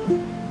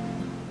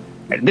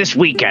 this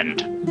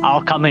weekend,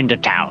 I'll come into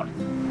town.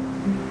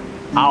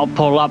 I'll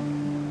pull up.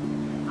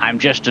 I'm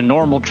just a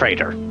normal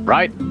trader,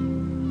 right?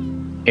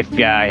 If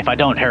I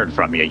don't heard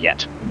from you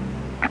yet.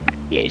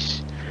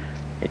 Yes.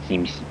 That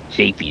seems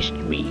safest to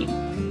me.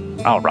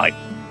 All right.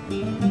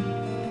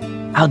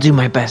 I'll do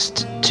my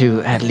best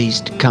to at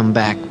least come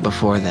back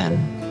before then,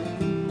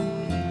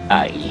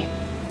 Aye.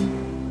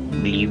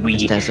 We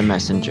just as a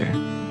messenger.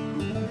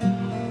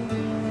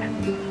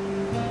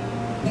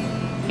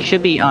 You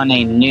should be on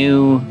a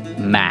new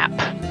map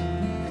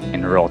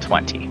in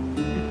Roll20.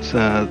 It's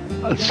a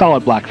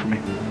solid black for me.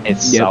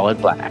 It's Yep.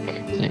 solid black.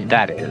 Same.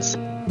 That is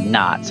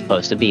not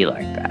supposed to be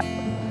like that.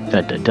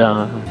 Da da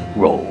da.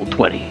 Roll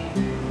 20.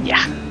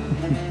 Yeah.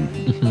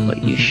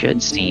 What you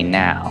should see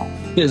now.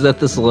 Is that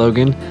the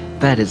slogan?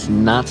 That is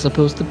not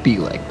supposed to be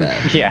like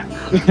that. Yeah.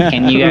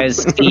 Can you guys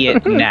see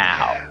it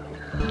now?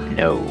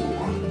 No.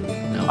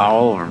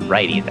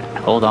 Alrighty then.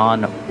 Hold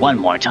on one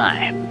more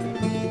time.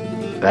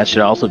 That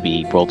should also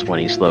be Roll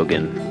 20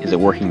 slogan. Is it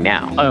working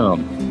now?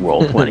 Boom.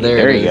 Roll 20. There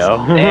there it you is.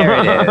 go. There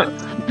it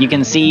is. You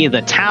can see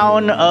the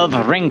town of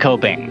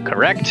Ringkoping,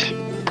 correct?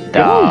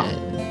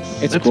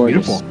 It's That's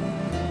gorgeous. beautiful.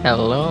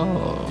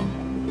 Hello.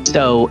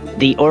 So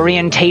the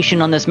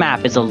orientation on this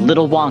map is a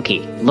little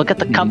wonky. Look at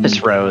the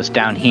compass rose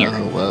down here.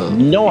 Oh, whoa.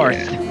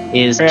 North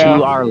is Yeah.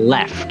 to our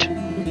left.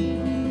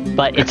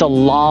 But it's a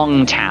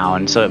long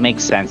town, so it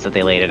makes sense that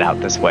they laid it out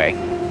this way.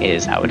 It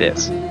is how it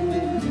is.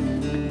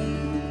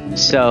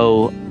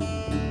 So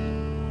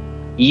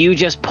you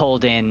just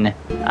pulled in,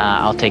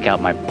 I'll take out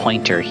my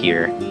pointer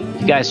here.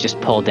 You guys just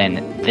pulled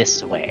in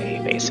this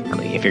way,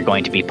 basically. If you're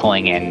going to be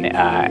pulling in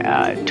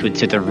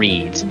to the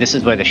reeds, this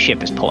is where the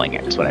ship is pulling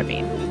in, is what I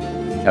mean.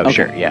 Oh,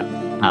 sure, yeah.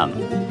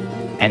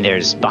 And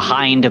there's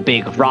behind a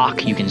big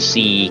rock, you can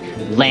see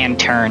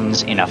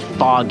lanterns in a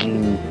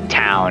foggy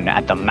town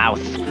at the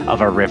mouth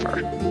of a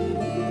river.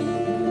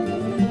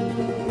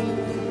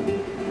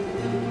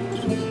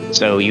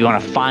 So you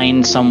want to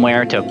find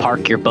somewhere to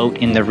park your boat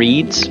in the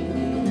reeds?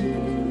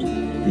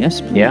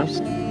 Yes, please. Yeah.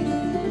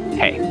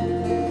 Hey.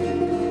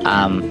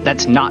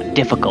 That's not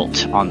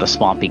difficult on the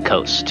swampy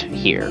coast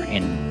here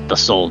in the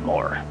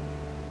Soulmoor.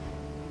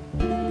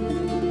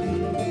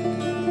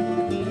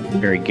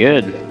 Very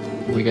good.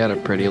 We got a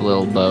pretty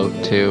little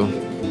boat, too.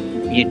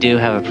 You do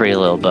have a pretty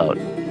little boat.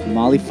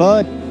 Molly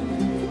Fudd.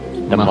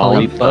 The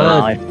Molly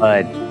Fudd.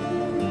 Bud.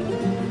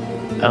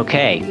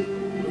 Okay,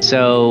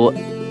 so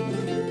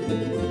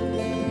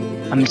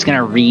I'm just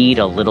gonna read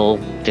a little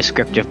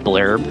descriptive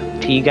blurb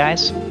to you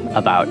guys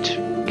about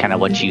kind of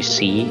what you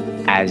see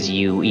as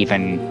you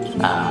even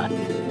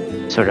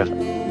sort of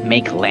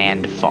make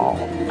landfall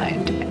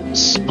and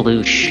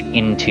sploosh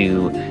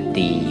into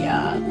the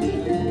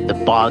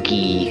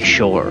boggy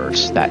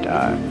shores that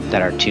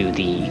are to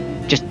the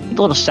just a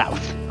little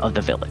south of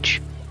the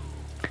village.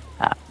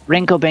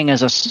 Ringkoping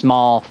is a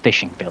small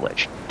fishing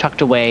village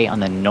tucked away on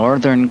the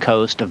northern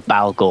coast of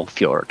Balgol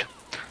Fjord.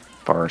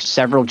 For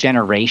several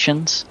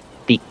generations,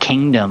 the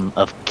Kingdom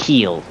of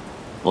Kiel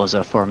was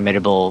a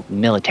formidable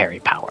military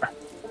power.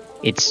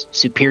 Its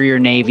superior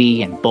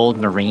navy and bold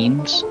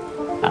marines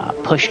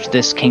pushed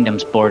this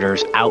kingdom's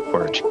borders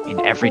outward in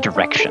every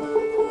direction.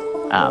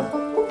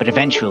 But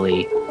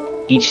eventually,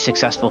 each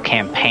successful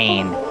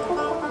campaign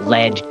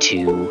led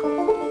to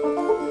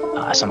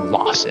some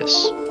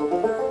losses,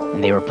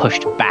 and they were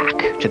pushed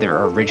back to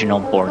their original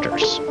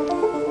borders.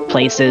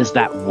 Places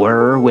that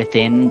were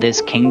within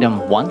this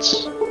kingdom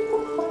once,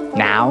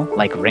 now,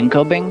 like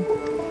Ringkoping,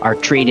 are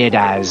treated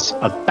as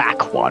a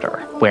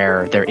backwater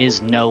where there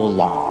is no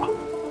law.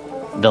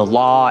 The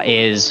law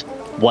is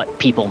what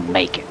people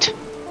make it.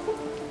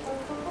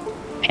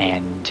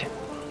 And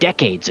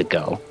decades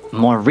ago,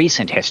 more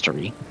recent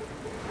history,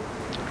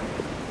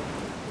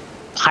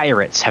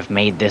 pirates have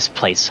made this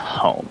place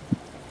home.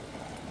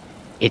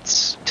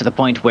 It's to the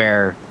point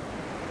where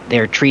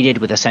they're treated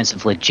with a sense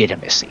of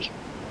legitimacy.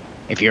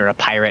 If you're a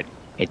pirate,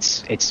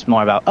 it's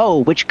more about,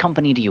 oh, which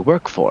company do you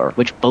work for?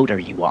 Which boat are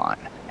you on?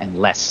 And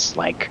less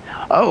like,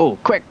 oh,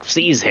 quick,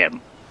 seize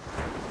him.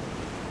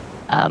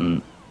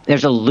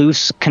 There's a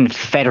loose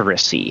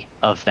confederacy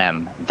of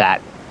them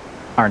that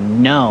are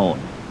known,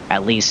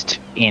 at least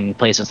in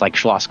places like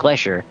Schloss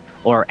Gletscher,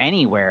 or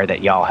anywhere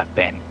that y'all have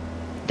been.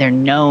 They're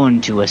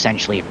known to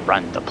essentially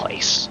run the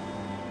place.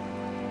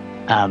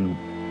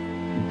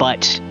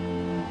 But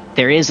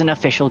there is an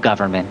official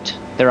government.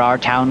 There are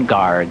town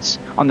guards.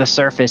 On the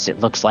surface, it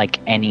looks like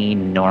any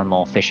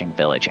normal fishing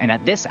village. And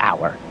at this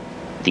hour,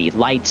 the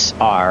lights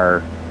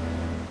are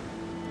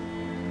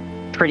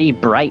pretty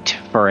bright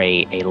for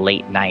a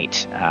late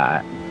night.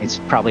 It's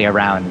probably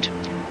around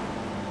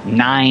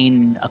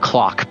 9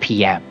 o'clock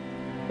p.m.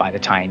 by the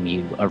time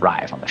you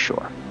arrive on the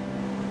shore.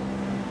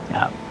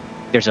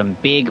 There's a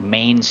big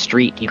main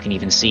street you can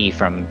even see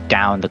from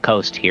down the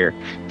coast here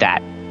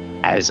that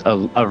has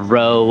a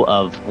row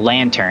of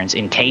lanterns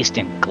encased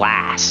in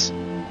glass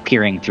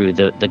peering through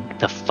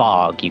the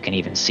fog. You can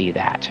even see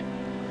that.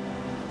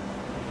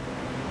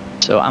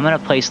 So I'm going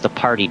to place the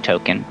party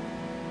token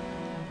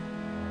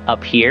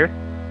up here,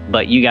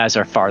 but you guys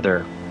are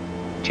farther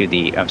to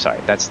the... I'm sorry,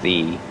 that's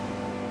the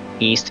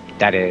east.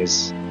 That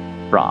is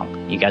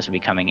wrong. You guys will be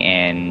coming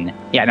in...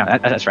 Yeah, no,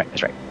 that's right,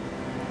 that's right.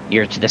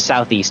 You're to the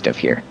southeast of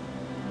here.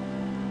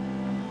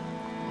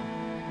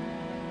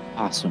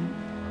 Awesome.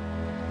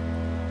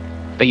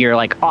 But you're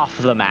like off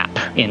the map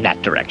in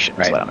that direction, is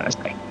Right. what I'm going to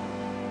say.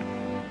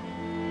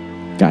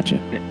 Gotcha.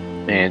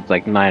 And it's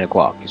like 9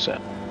 o'clock, you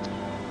said.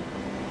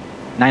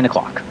 9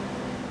 o'clock.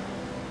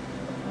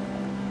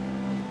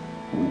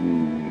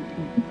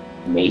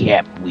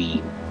 Mayhap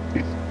we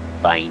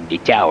find the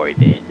tower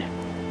then.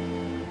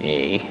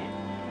 Eh?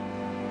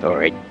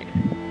 Or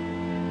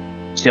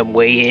some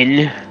way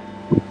in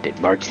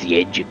that marks the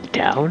edge of the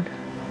town?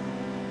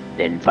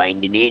 then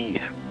find an inn.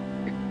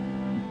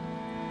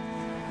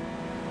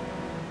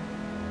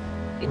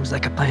 Seems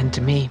like a plan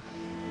to me.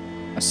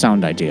 A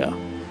sound idea.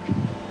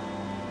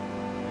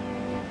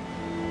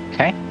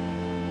 Okay.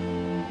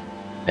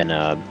 Then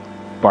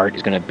Bart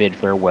is going to bid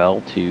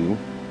farewell to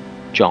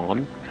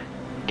John,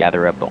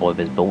 gather up all of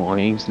his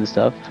belongings and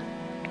stuff.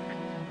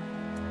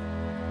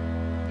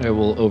 I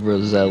will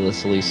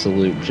overzealously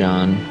salute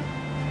John.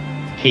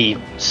 He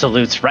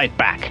salutes right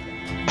back.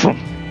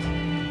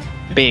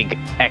 Big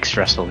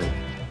extra salute.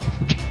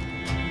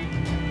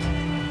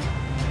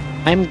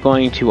 I'm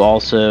going to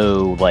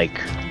also,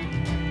 like,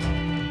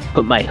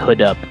 put my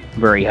hood up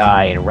very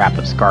high and wrap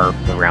a scarf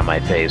around my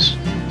face.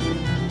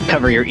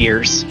 Cover your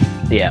ears.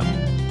 Yeah,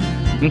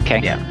 Okay.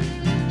 yeah.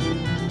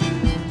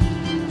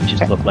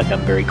 Just look like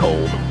I'm very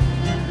cold.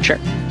 Sure.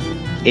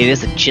 It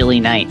is a chilly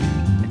night.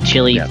 A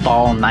chilly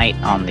fall night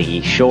on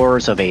the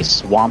shores of a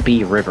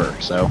swampy river.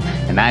 So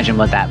imagine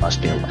what that must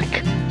feel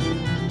like.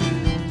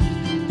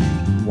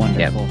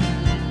 Wonderful.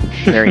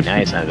 Very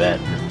nice, I bet.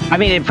 I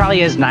mean, it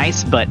probably is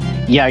nice, but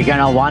yeah, you're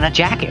gonna want a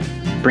jacket.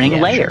 Bring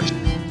Yeah, layers.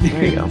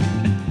 There you go.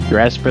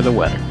 Dress for the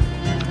weather.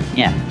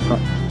 Yeah.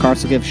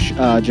 Cars will give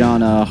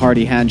John a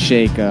hearty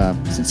handshake,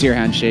 sincere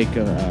handshake,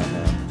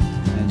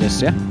 and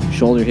just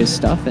shoulder his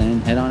stuff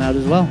and head on out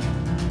as well.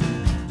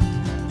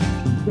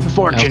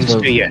 Fortunes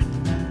Also- to you.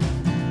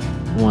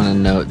 Want to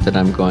note that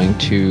I'm going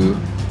to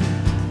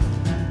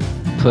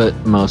put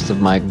most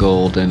of my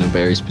gold in a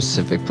very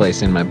specific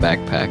place in my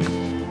backpack.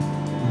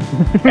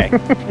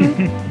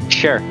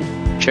 Sure.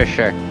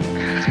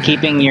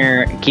 Keeping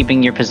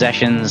your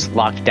possessions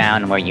locked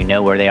down where you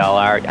know where they all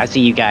are. I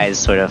see you guys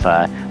sort of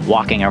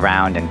walking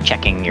around and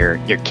checking your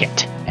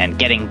kit and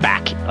getting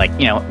back, like,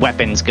 you know,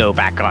 weapons go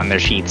back on their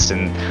sheaths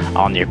and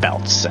on your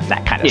belts and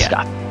that kind of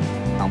stuff.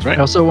 Sounds I right.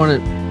 also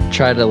want to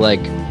try to look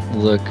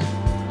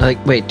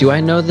wait, do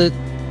I know that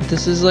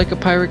this is like a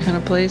pirate kind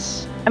of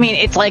place? I mean,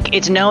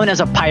 it's known as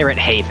a pirate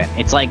haven.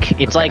 It's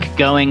like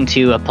going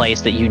to a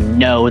place that you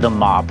know the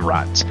mob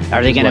runs.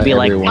 Are they Which is going to why be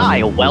like, everyone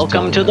 "Hi, was welcome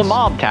telling to the us.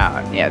 mob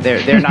town"? Yeah,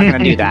 they're not going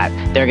to do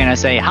that. They're going to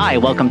say, "Hi,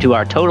 welcome to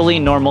our totally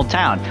normal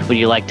town. Would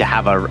you like to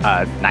have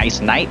a nice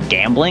night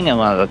gambling in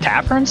one of the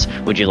taverns?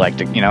 Would you like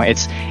to, you know,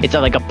 it's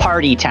like a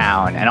party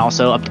town and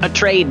also a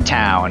trade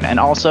town and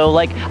also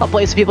like a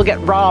place that people get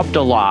robbed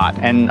a lot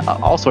and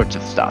all sorts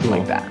of stuff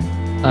like that."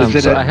 Is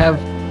it So a- I have.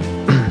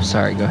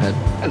 Sorry, go ahead.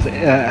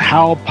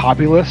 How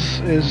populous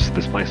is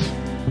this place?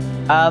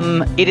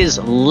 It is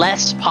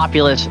less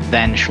populous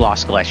than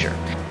Schloss Gletscher.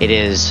 It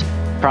is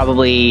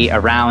probably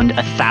around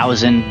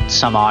 1,000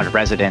 some odd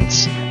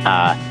residents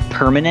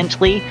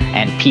permanently,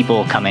 and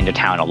people come into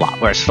town a lot.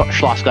 Whereas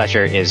Schloss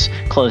Gletscher is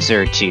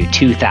closer to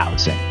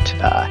 2,000,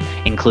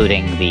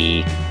 including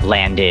the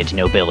landed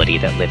nobility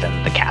that live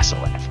in the castle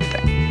and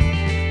everything.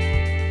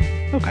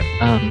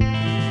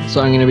 So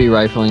I'm going to be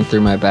rifling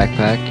through my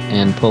backpack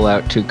and pull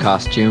out 2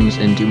 costumes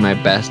and do my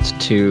best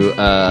to,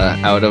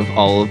 out of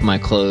all of my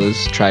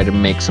clothes, try to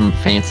make some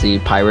fancy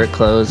pirate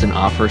clothes and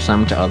offer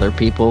some to other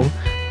people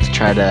to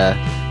try to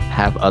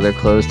have other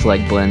clothes to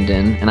like blend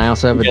in. And I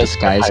also have a Just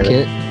disguise pirate.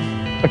 kit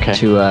Okay.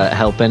 to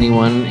help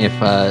anyone if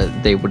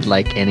they would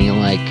like any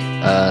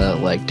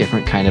like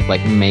different kind of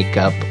like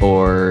makeup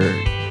or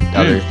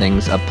other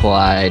things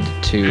applied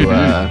to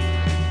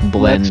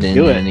blend Let's in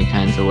do it. any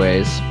kinds of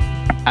ways.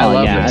 I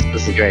love this.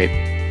 This is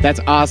great. That's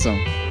awesome.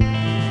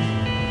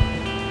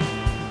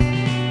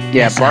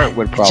 Yeah, Bart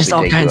would probably Just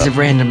all take kinds you of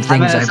random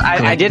things.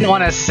 I didn't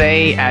want to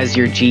say as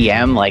your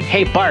GM, like,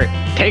 "Hey Bart,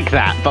 take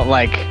that," but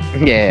like,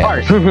 up. Yeah.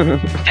 Bart,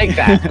 take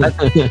that.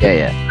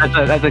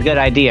 Yeah. That's a good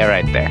idea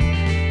right there.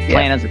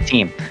 Playing as a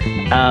team.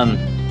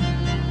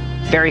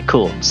 Very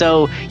cool.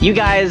 So you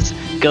guys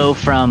go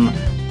from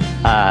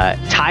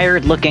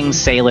tired-looking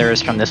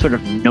sailors from this sort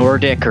of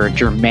Nordic or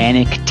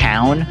Germanic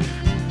town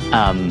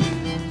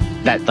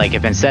that like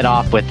have been set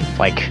off with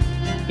like,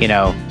 you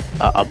know,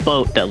 a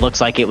boat that looks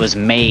like it was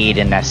made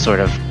in that sort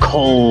of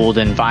cold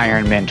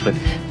environment with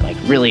like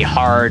really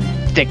hard,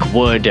 thick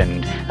wood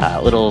and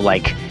little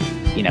like,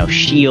 you know,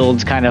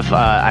 shields kind of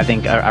I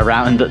think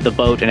around the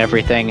boat and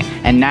everything.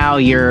 And now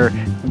you're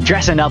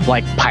dressing up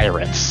like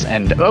pirates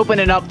and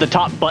opening up the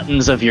top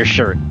buttons of your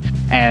shirt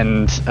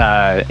and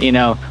you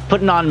know,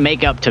 putting on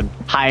makeup to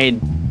hide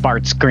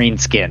Bart's green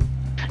skin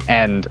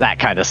and that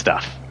kind of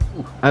stuff.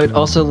 I would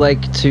also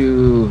like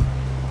to,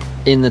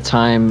 in the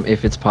time,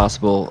 if it's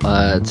possible,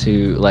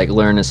 to like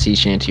learn a sea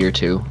shanty or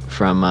two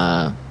from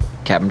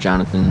Captain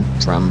Jonathan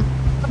from.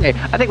 Okay,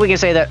 I think we can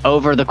say that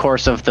over the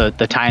course of the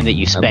time that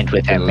you spent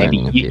with him, maybe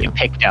learning a you few.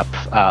 picked up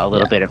a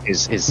little bit of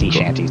his sea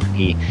shanties.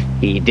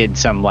 He did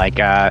some like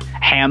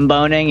ham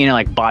boning, you know,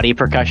 like body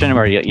percussion,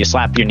 where you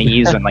slap your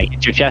knees and like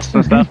hit your chest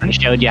and stuff, and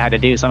showed you how to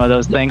do some of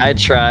those things. I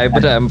try,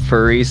 but I'm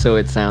furry, so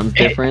it sounds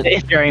different.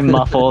 It's very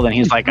muffled, and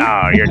he's like,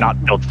 "Oh, you're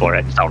not built for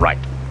it. It's all right."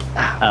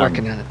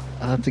 Working on it.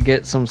 I'll have to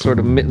get some sort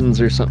of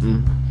mittens or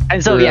something.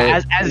 And so Or,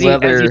 yeah, as you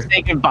leather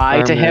say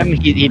goodbye to armor. him,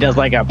 he does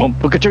like a boom,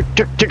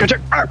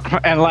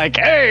 and like,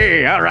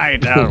 "Hey, all right,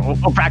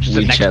 we'll practice it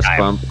We next chest time."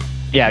 bump.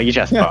 Yeah, you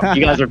just bump.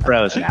 You guys are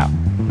pros now.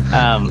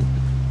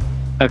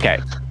 Okay.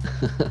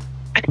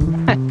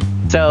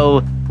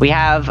 So we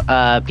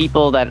have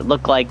people that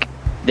look like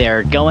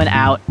they're going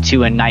out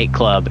to a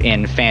nightclub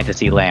in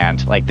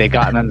Fantasyland. Like they've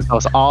gotten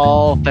themselves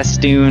all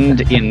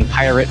festooned in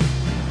pirate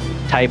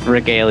type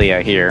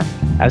regalia here.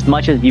 As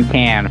much as you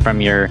can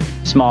from your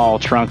small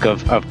trunk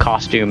of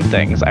costume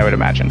things, I would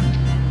imagine.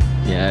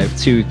 Yeah, I have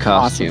 2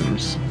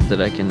 costumes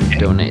that I can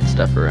donate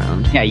stuff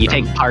around. Yeah, you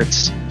take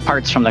parts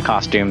from the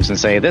costumes and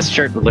say, this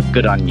shirt would look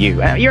good on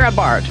you. You're a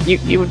bard. It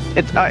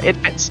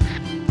fits.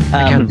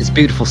 I got this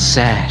beautiful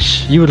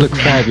sash. You would look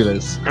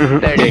fabulous.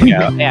 There you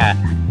go. Yeah.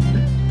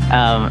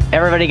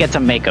 Everybody gets a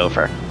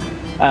makeover.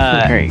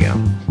 There you go.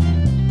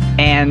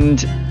 And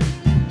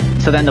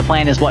so then the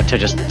plan is what? To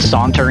just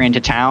saunter into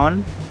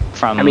town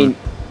from... I mean,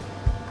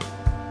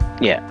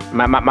 yeah,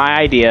 my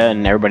idea,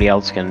 and everybody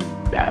else can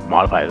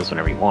modify this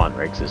whenever you want,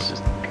 right? Because it's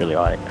just purely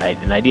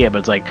an idea, but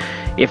it's like,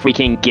 if we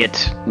can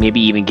maybe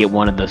even get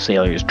one of the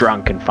sailors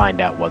drunk and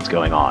find out what's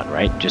going on,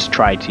 right? Just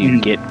try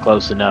to get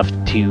close enough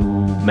to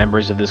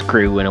members of this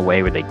crew in a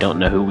way where they don't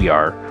know who we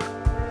are,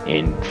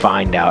 and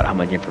find out how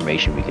much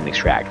information we can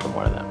extract from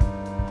one of them.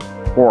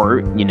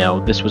 Or,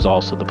 this was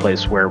also the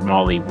place where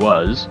Molly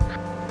was,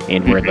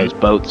 and where those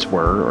boats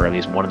were, or at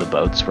least one of the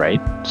boats, right?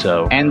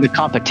 So, and the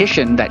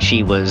competition that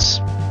she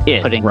was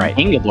putting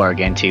Ingeborg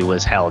into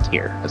was held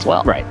here as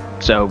well. Right.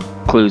 So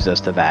clues as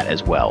to that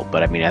as well.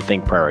 But I mean, I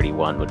think priority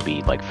 1 would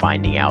be like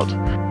finding out,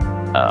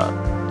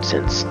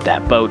 since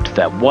that boat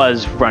that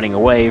was running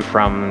away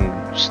from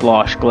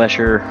Slosh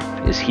Glesher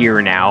is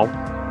here now,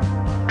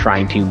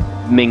 trying to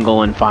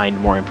mingle and find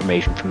more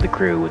information from the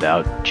crew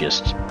without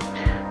just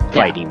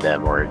fighting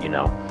them or,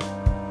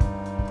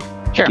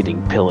 Sure.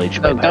 getting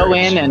pillaged by So pirates. go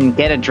in and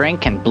get a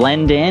drink and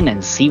blend in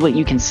and see what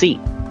you can see.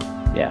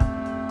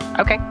 Yeah.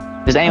 Okay.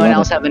 Does anyone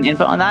else have an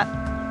input on that?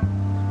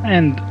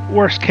 And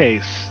worst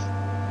case,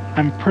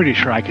 I'm pretty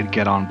sure I could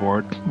get on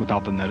board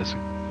without them noticing.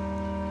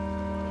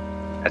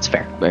 That's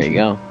fair. There you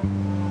go.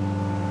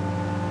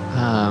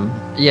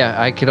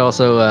 Yeah, I could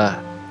also,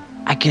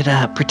 I could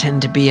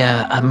pretend to be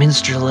a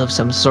minstrel of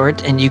some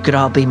sort, and you could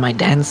all be my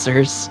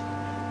dancers.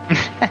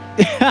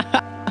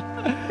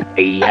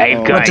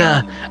 I've got,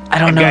 But I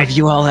don't know if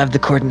you all have the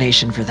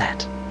coordination for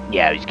that.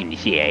 yeah, I was gonna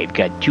say, I've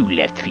got 2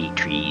 left feet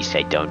trees.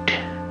 I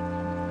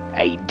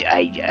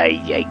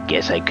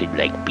guess I could,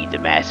 like, be the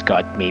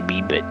mascot,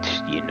 maybe, but,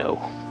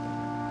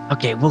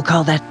 Okay, we'll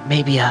call that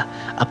maybe a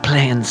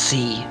plan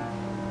C.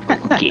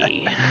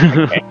 okay.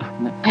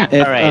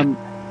 If, All right.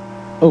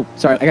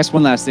 Sorry. I guess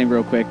one last thing,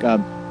 real quick.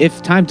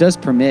 If time does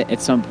permit,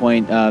 at some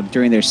point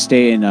during their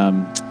stay in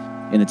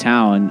the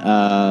town,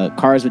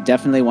 Cars would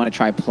definitely want to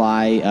try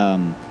ply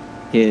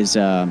his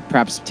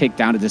perhaps take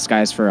down a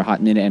disguise for a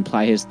hot minute and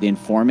ply the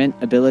informant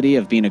ability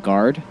of being a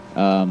guard.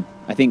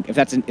 I think if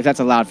that's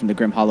allowed from the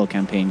Grim Hollow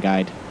campaign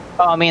guide.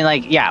 Well, I mean,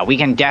 like, yeah, we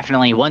can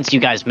definitely, once you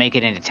guys make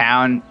it into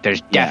town,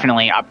 there's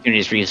definitely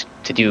opportunities for you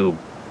to do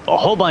a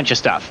whole bunch of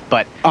stuff.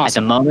 But at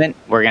the moment,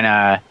 we're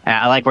gonna,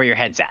 I like where your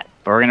head's at.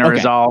 We're gonna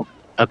resolve.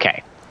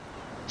 Okay.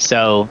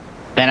 So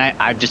then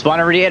I just want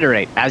to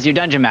reiterate, as your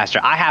dungeon master,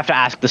 I have to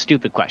ask the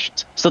stupid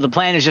questions. So the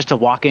plan is just to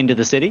walk into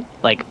the city?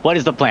 Like, what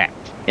is the plan?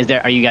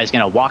 Are you guys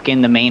gonna walk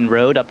in the main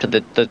road up to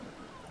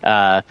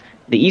the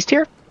east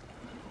here?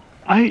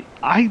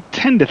 I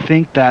tend to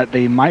think that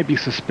they might be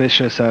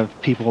suspicious of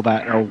people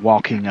that are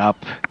walking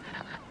up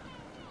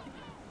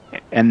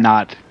and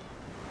not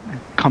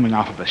coming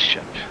off of a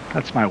ship.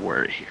 That's my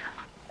worry here.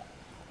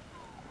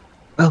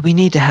 Well, we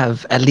need to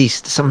have at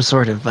least some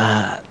sort of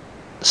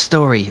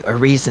story or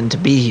reason to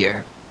be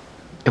here.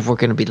 If we're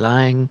going to be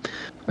lying,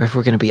 or if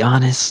we're going to be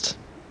honest.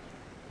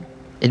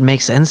 It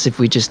makes sense if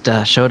we just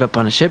showed up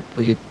on a ship,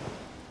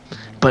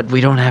 but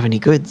we don't have any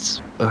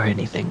goods or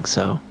anything,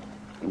 so...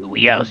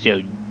 We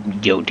also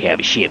don't have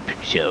a ship,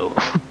 so...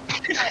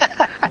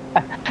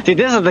 See,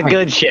 this is the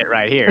good shit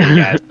right here, you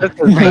guys. This is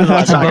what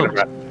I'm talking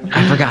about.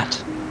 I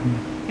forgot.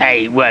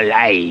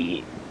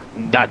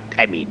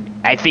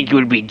 I think it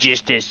would be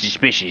just as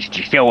suspicious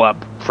to show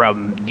up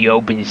from the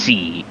open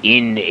sea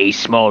in a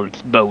small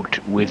boat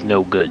with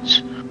no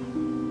goods.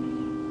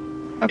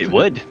 It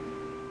would.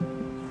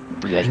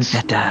 I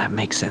think that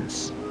makes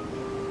sense.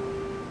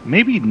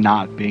 Maybe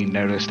not being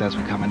noticed as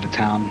we come into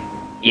town.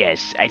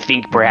 Yes, I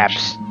think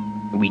perhaps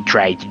we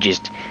try to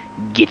just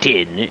get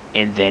in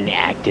and then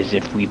act as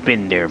if we've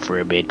been there for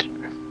a bit.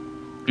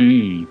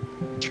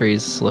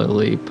 Trees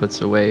slowly puts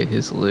away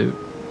his loot.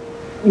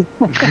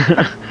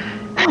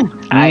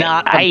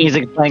 Not a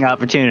music playing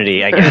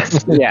opportunity, I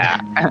guess.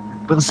 Yeah.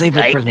 We'll save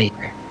it for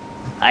later.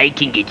 I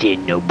can get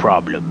in, no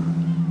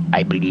problem.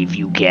 I believe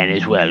you can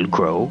as well,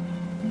 Crow.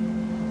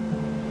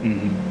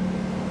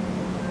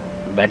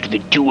 But the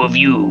 2 of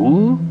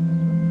you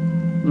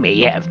may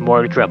have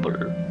more trouble.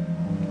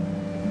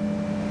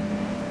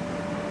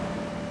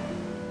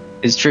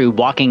 It's true,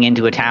 walking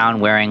into a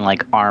town wearing,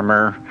 like,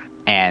 armor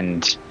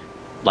and,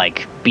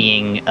 like,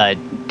 being a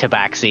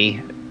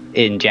tabaxi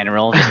in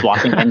general, just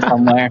walking in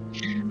somewhere,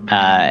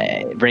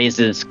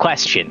 raises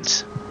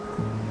questions.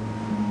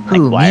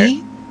 Who, why-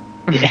 me?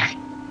 Yeah.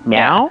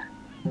 Now?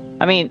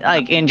 I mean,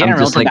 like in I'm general,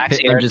 just like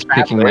tabaxi I'm are just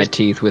picking my travelers,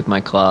 teeth with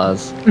my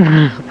claws.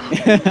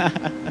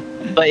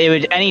 but it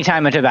would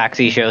anytime a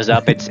tabaxi shows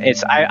up,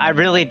 I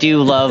really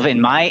do love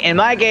in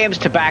my games,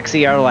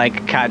 tabaxi are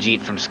like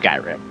Khajiit from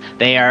Skyrim.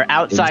 They are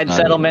outside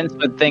Exotic. settlements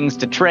with things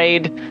to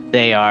trade.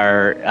 They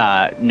are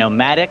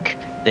nomadic.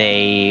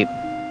 They're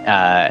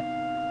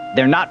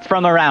not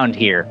from around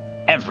here.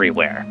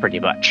 Everywhere, pretty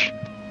much.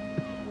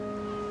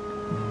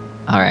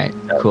 All right,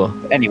 cool.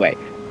 Anyway,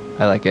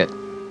 I like it.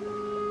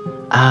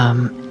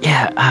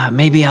 Yeah,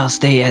 maybe I'll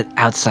stay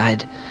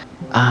outside.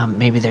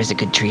 Maybe there's a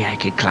good tree I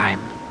could climb.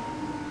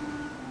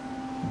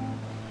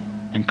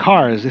 And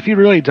cars, if you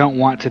really don't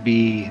want to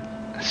be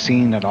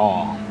seen at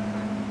all,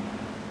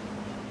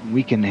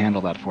 we can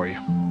handle that for you.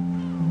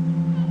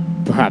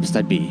 Perhaps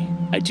that'd be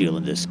ideal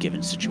in this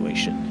given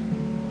situation.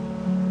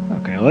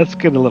 Okay, let's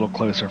get a little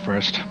closer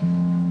first.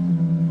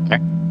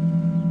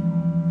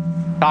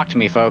 talk to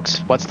me, folks.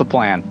 What's the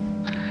plan?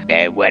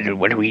 What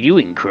are we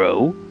doing,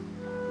 Crow?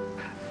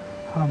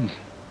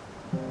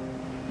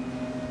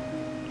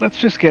 Let's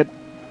just get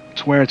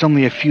to where it's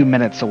only a few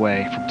minutes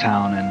away from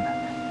town,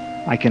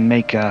 and I can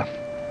make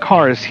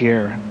cars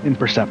here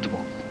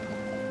imperceptible.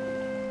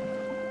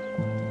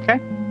 Okay.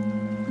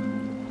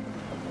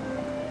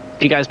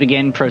 You guys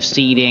begin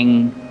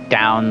proceeding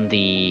down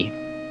the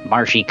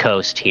marshy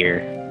coast here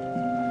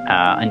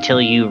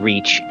until you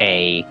reach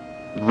a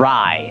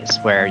rise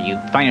where you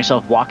find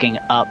yourself walking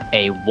up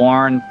a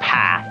worn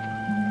path,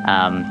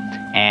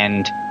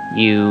 and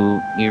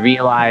you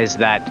realize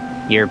that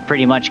you're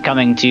pretty much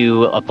coming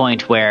to a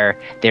point where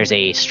there's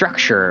a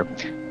structure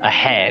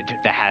ahead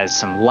that has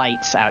some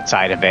lights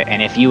outside of it,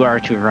 and if you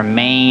are to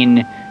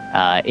remain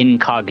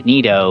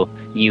incognito,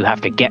 you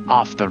have to get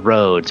off the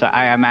road. So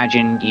I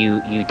imagine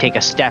you take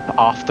a step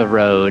off the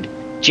road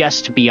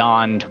just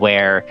beyond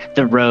where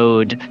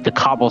the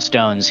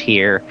cobblestones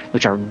here,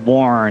 which are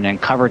worn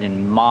and covered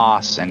in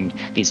moss and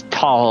these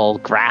tall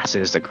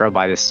grasses that grow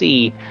by the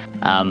sea,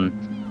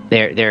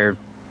 they're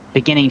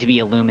beginning to be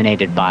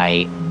illuminated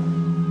by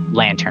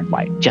lantern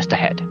light just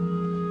ahead.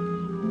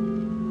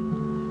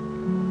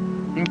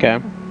 Okay.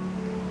 All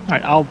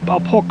right,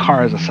 I'll pull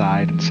cars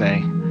aside and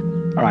say,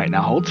 "All right,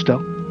 now hold still."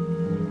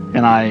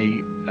 And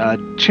I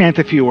chant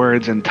a few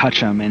words and touch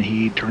him, and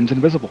he turns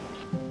invisible.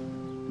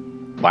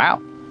 Wow.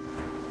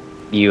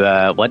 You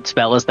what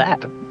spell is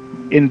that?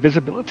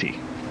 Invisibility.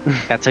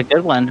 That's a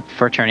good one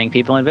for turning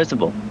people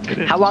invisible. It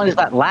is. How long does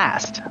that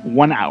last?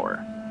 1 hour.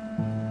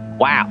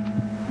 Wow.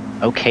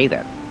 Okay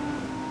then.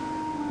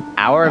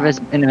 Hour of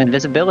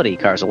invisibility,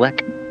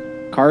 Karzalek.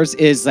 Cars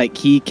is like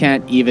he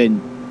can't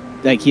even,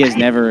 like he has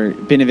never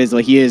been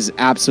invisible. He is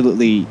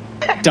absolutely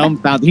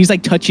dumbfounded. He's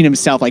like touching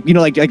himself, like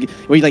like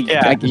where you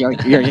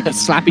you're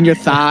slapping your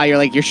thigh or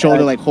like your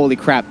shoulder, like holy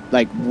crap,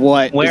 like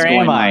what? Where is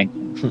going am I?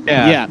 on?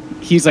 Yeah,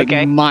 he's like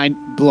Okay. mind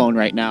blown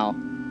right now.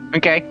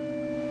 Okay.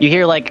 You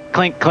hear like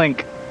clink,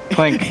 clink,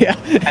 clink, Yeah,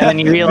 and then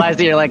you realize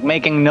that you're like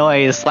making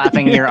noise,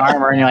 slapping your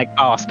armor, and you're like,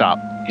 oh, stop.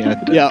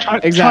 Yeah, Yeah, try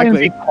and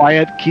exactly. be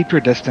quiet. Keep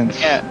your distance.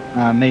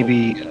 Yeah.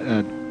 Maybe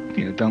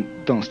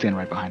don't stand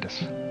right behind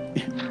us.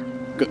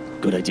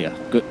 Good idea.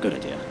 Good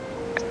idea.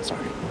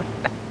 Sorry.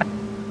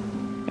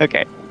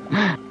 Okay.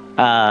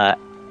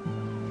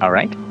 All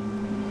right.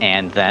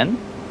 And then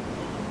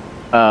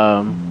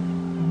I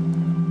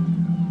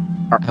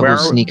will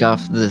sneak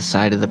off the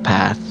side of the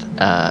path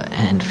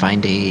and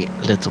find a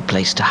little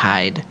place to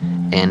hide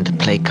and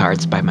play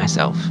cards by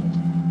myself.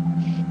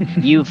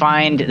 you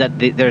find that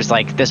there's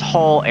like this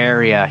whole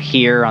area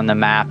here on the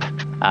map,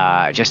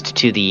 just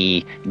to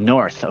the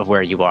north of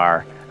where you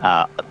are.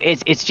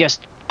 It's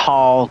just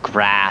tall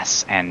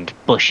grass and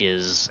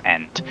bushes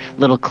and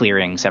little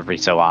clearings every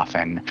so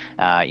often.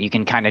 You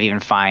can kind of even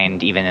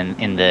find, even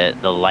in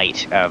the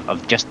light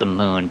of just the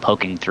moon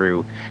poking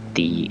through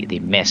the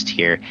mist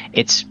here,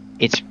 it's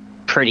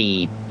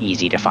pretty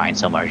easy to find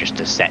somewhere just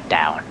to set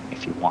down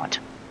if you want.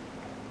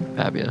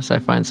 Fabulous. I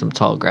find some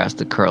tall grass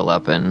to curl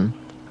up in.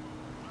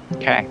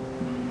 Okay.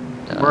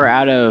 We're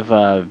out of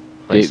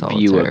Play view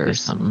solitaire of or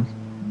this. something.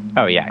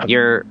 Oh yeah,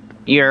 you're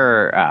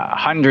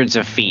hundreds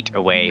of feet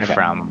away Okay.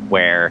 from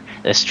where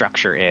the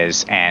structure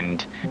is,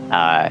 and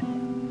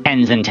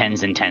tens and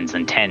tens and tens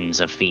and tens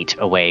of feet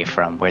away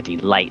from where the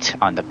light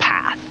on the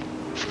path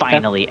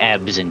finally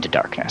ebbs into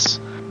darkness.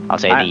 I'll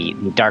say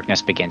the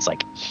darkness begins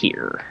like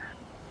here.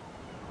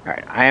 All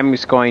right. I am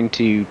just going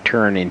to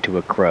turn into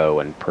a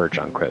crow and perch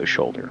on Crow's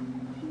shoulder.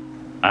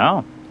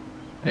 Oh,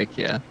 Heck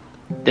yeah.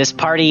 this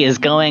party is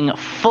going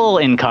full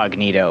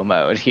incognito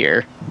mode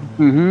here.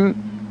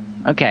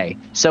 Mm-hmm. Okay,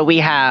 so we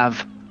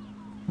have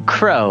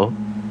Crow,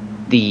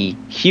 the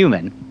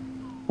human,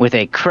 with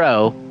a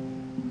crow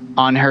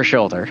on her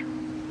shoulder.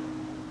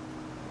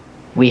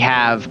 We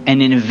have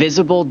an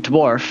invisible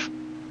dwarf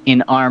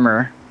in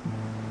armor.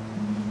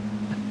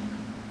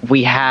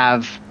 We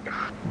have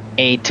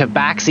a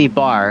tabaxi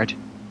bard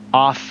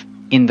off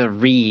in the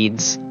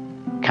reeds,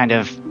 kind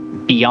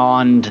of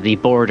beyond the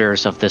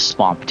borders of this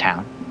swamp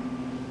town.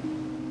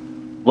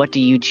 What do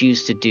you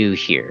choose to do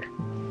here?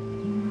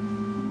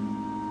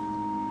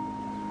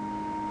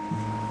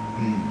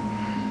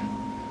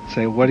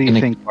 Say, what do you In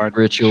a think, Bard?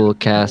 Ritual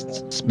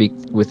cast speak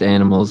with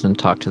animals and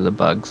talk to the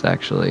bugs.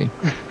 Actually,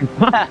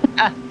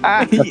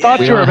 I thought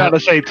We you were don't about to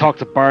say talk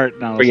to Bart.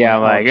 And I was Yeah,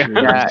 like, like- oh,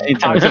 sure. Yeah, you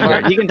talk to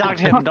Bart. You can talk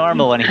to him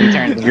normal when he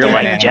turns into You're an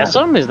like animal.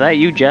 Jessam? Is that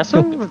you,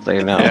 Jessam? It's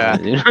like, no.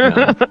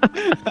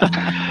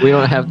 we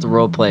don't have to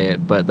role play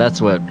it, but that's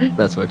what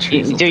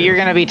trees. will So do. you're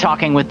going to be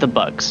talking with the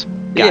bugs.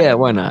 Got Yeah, it.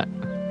 why not?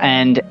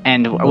 And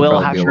It'll we'll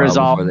probably have be a to while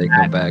resolve before they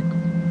come back.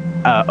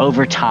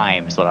 over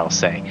time is what I'll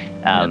say.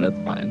 Yeah,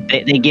 that's fine.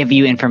 They give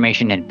you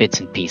information in bits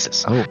and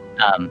pieces. Oh,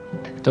 Um,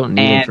 don't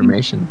need and-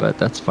 information, but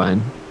that's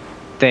fine.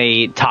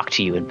 they talk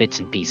to you in bits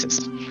and pieces.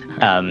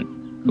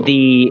 Cool.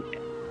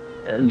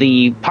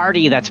 The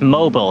party that's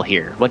mobile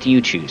here, what do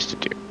you choose to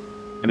do?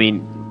 I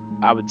mean,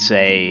 I would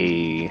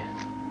say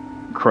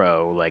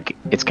Crow, like,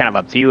 it's kind of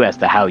up to you as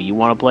to how you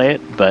want to play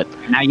it, but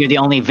Now you're the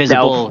only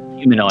visible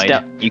humanoid.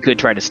 you could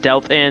try to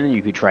stealth in,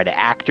 you could try to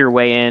act your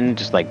way in,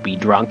 just like be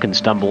drunk and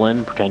stumble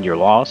in, pretend you're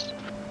lost.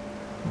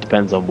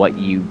 Depends on what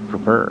you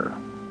prefer.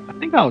 I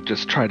think I'll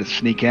just try to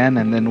sneak in,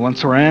 and then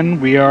once we're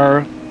in, we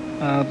are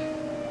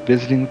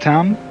visiting the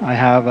town.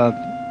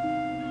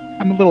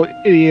 I'm a little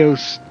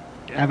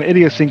I have an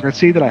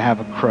idiosyncrasy that I have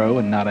a crow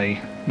and not a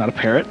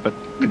parrot, but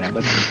you know,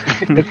 it's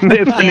the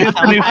new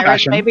Pirates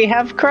fashion. maybe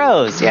have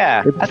crows.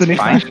 Yeah, It's that's the new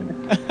fine.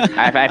 fashion.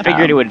 I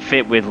figured it would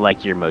fit with,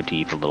 like, your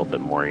motif a little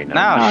bit more, you know?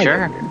 No,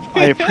 sure.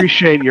 I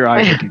appreciate your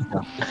eye for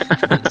detail.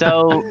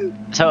 So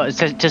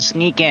to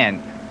sneak in,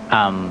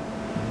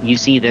 you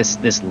see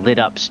this lit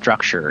up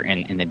structure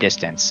in the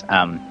distance.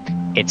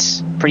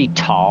 It's pretty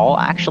tall,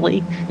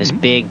 actually. This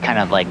big kind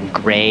of like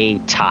gray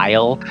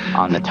tile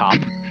on the top.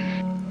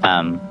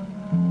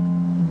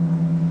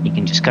 You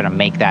can just kind of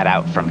make that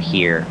out from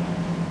here.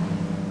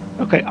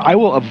 Okay, I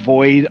will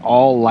avoid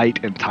all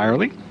light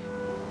entirely.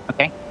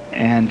 Okay.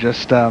 And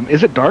just,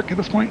 is it dark at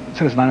this point? It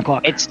said it's 9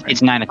 o'clock.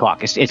 It's 9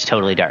 o'clock. It's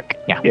totally dark.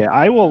 Yeah. Yeah,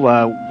 I will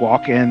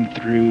walk in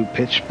through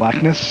pitch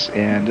blackness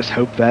and just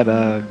hope that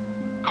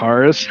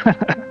Cars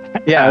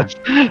Yeah.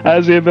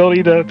 has the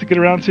ability to get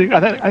around to.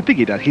 I think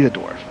he does. He's a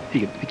dwarf.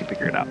 He can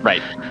figure it out.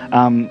 Right.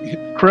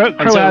 Crow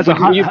And so has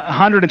when you-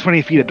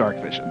 120 feet of dark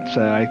vision,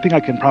 so I think I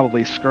can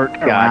probably skirt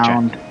Gotcha.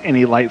 around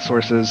any light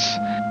sources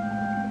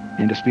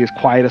and just be as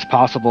quiet as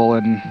possible.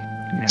 And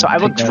you know, So I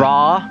will take a-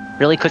 draw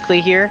really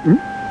quickly here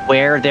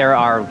where there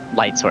are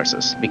light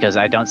sources because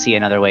I don't see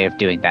another way of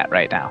doing that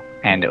right now.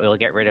 And we'll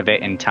get rid of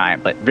it in time.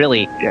 But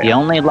really, Yeah. the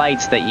only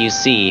lights that you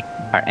see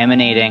are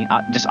emanating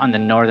just on the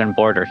northern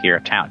border here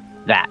of town.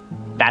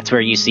 That's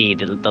where you see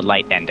the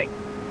light ending.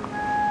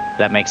 Does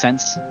that make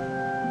sense?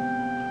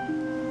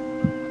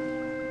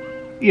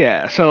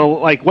 Yeah. So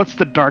like, what's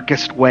the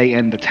darkest way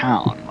into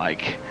town?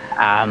 Like,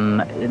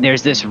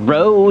 There's this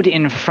road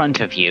in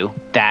front of you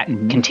that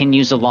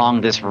continues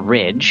along this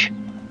ridge.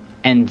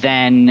 And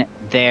then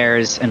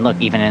and look,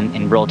 even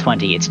in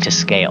Roll20, it's to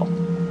scale.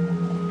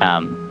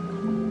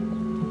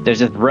 There's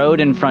this road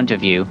in front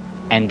of you,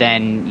 and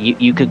then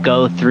you could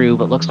go through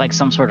what looks like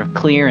some sort of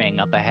clearing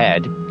up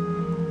ahead,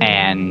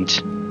 and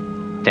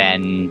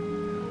then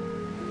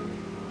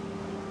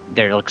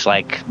there looks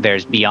like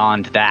there's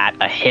beyond that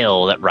a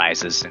hill that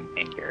rises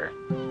in your...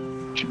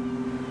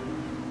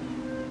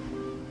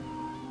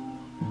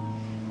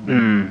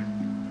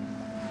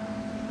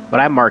 What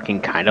I'm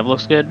marking kind of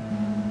looks good.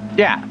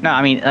 Yeah, no,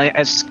 I mean,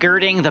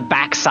 skirting the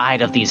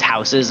backside of these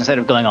houses instead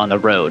of going on the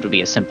road would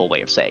be a simple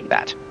way of saying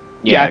that.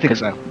 yeah, I think 'cause-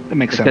 so. It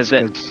makes because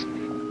sense. that- 'cause-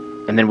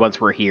 And then once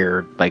we're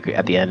here, like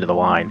at the end of the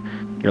line,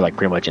 you're like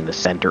pretty much in the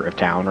center of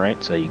town,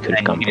 right? So you could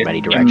And come you from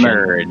any direction.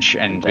 emerge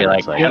and be Then like,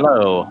 it's like-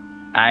 hello,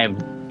 I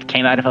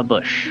came out of a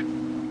bush.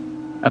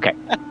 Okay,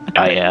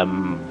 I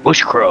am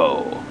Bush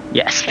Crow.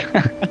 yes.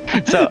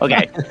 So,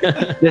 okay,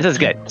 this is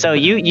good. So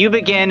you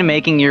begin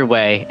making your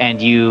way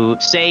and you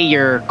say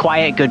your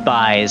quiet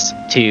goodbyes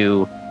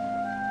to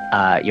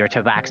your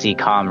Tabaxi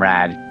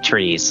comrade,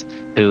 Trees,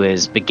 who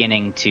is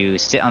beginning to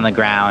sit on the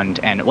ground.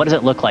 And what does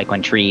it look like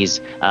when Trees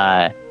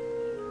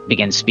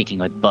begins speaking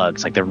with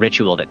bugs, like the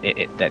ritual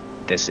that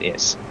this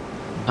is?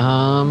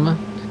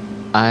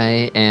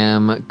 I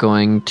am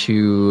going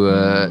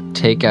to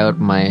take out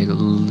my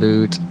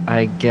loot,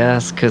 I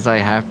guess, because I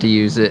have to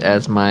use it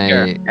as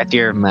my That's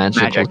your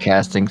magical magic.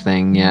 casting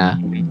thing. Yeah.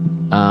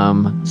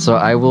 So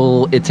I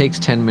will. It takes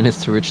 10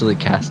 minutes to ritually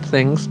cast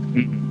things.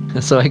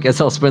 So I guess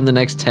I'll spend the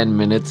next 10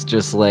 minutes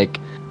just like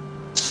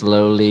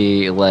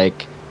slowly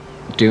like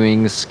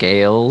doing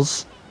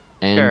scales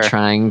and Sure.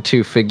 trying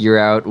to figure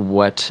out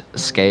what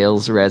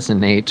scales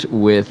resonate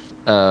with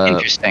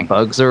Interesting.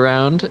 bugs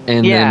around,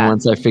 and Yeah. then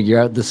once I figure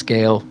out the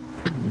scale,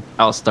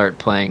 I'll start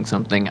playing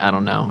something, I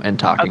don't know, and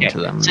talking to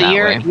them So that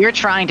you're way. you're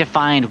trying to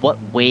find what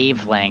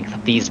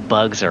wavelength these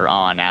bugs are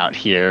on out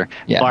here,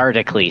 Yeah.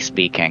 bardically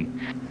speaking.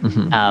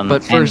 Mhm. and-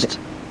 But first,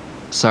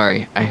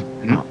 sorry,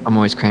 I'm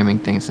always cramming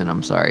things in.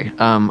 I'm sorry.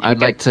 I'd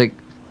Okay. like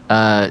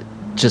to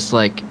just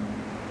like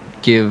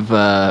give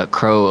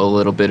Crow a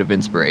little bit of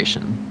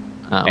inspiration.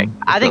 Okay.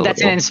 I think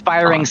that's an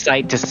inspiring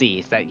sight to see,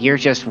 is that you're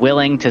just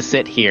willing to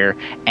sit here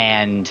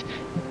and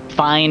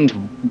find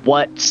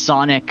what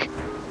sonic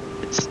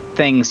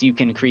things you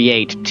can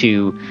create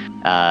to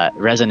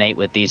resonate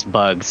with these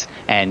bugs,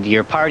 and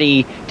your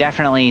party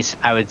definitely,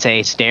 I would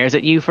say, stares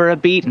at you for a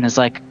beat and is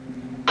like,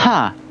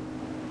 huh,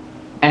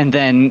 and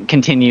then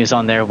continues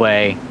on their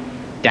way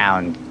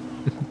down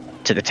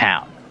to the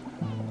town.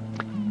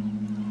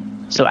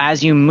 So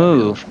as you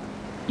move,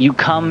 you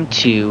come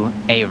to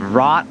a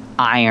wrought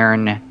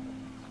iron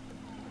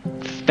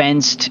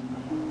fenced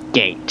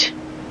gate.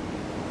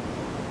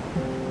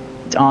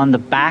 It's on the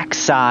back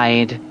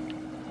side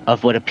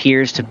of what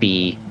appears to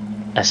be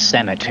a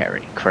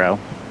cemetery, Crow.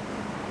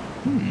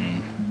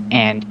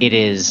 And it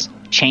is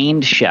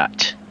chained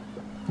shut,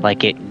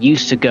 like it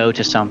used to go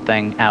to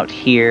something out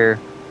here,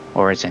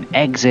 or it's an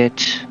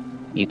exit.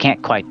 You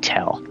can't quite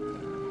tell.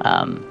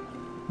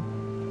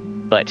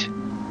 But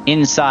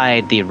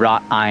inside the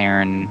wrought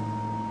iron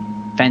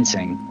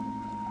fencing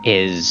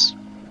is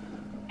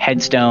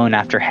headstone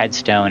after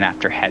headstone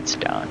after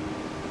headstone.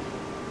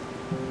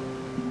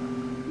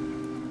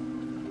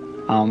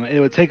 It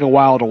would take a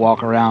while to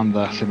walk around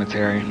the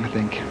cemetery, I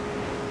think.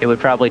 It would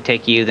probably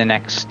take you the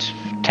next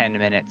 10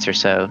 minutes or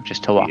so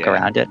just to walk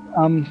around it.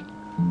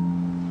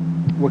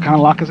 What kind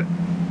of lock is it?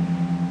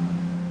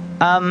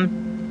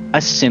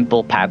 A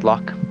simple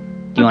padlock. Do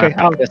you want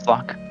to pick this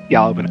lock?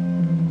 Yeah, I'll open it.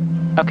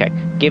 Okay,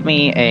 give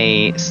me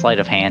a sleight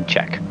of hand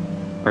check.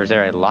 Or is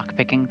there a lock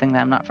picking thing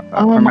that I'm not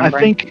I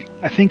remembering?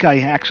 think I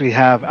actually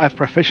have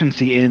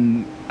proficiency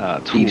in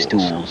Thieves'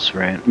 tools. tools,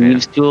 right?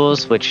 Thieves'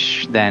 tools,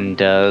 which then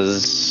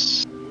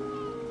does.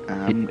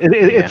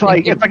 It's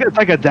like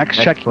a dex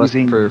check plus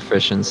using.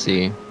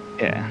 proficiency.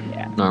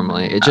 Yeah.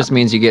 Normally, it just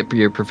means you get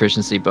your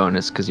proficiency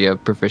bonus because you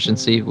have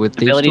proficiency with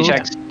thieves' Ability tools.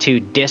 checks to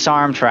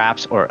disarm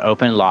traps or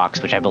open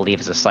locks, which I believe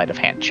is a sleight of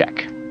hand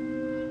check.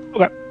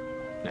 Okay.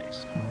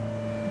 Nice.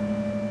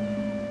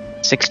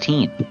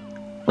 16.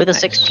 With a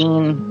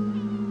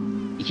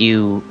 16,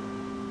 you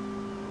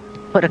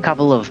put a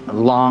couple of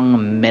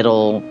long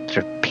middle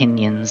sort of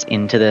pinions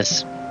into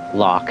this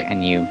lock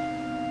and you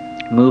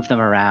move them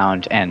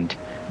around, and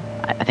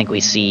I think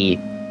we see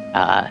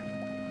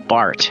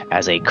Bart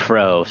as a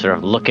crow sort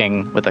of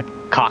looking with a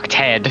cocked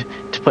head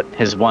to put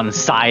his one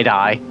side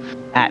eye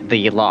at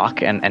the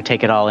lock and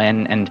take it all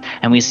in, and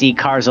we see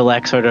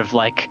Karzalek sort of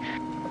like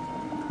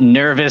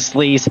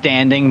nervously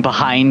standing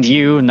behind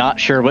you, not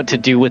sure what to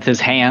do with his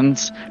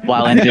hands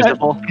while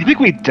invisible. I think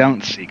we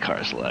don't see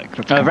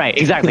Karzalek. Oh, right,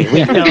 exactly.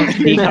 We don't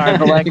see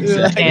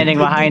Karzalek standing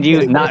behind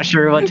you, not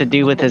sure what to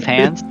do with his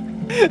hands.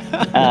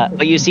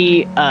 But you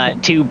see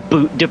two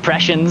boot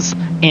depressions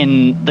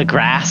in the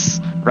grass,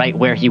 right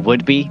where he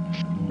would be.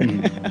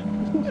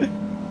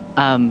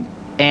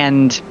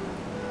 And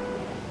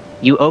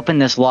you open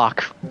this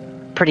lock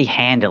pretty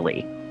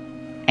handily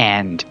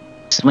and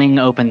swing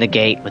open the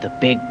gate with a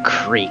big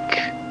creak.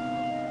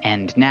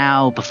 And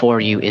now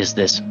before you is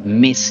this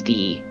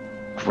misty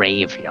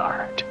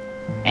graveyard.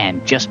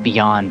 And just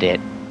beyond it,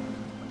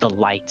 the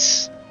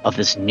lights of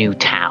this new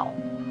town.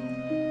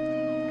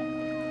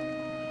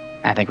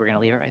 I think we're going to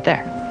leave it right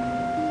there.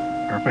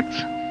 Perfect.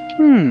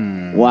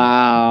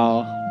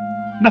 Wow.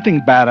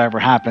 Nothing bad ever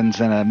happens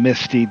in a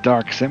misty,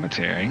 dark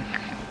cemetery.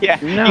 Yeah,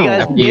 No. you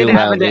guys did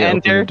happen to loudly open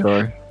enter. the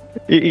door.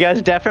 You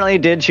guys definitely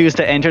did choose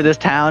to enter this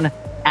town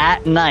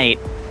at night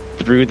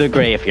through the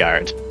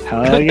graveyard.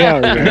 Hell yeah.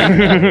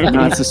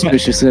 Not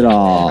suspicious at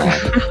all.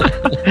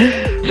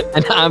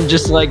 And I'm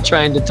just like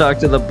trying to talk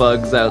to the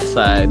bugs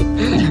outside.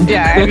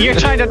 Yeah, and you're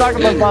trying to talk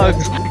about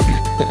bugs.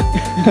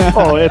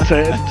 Oh, it's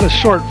a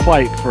short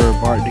flight for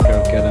Bart to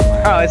go get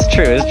him. Oh, it's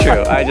true.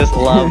 I just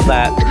love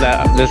that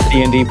this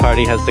D&D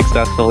party has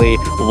successfully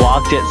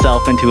walked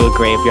itself into a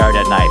graveyard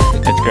at night.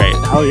 It's great.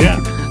 Oh yeah.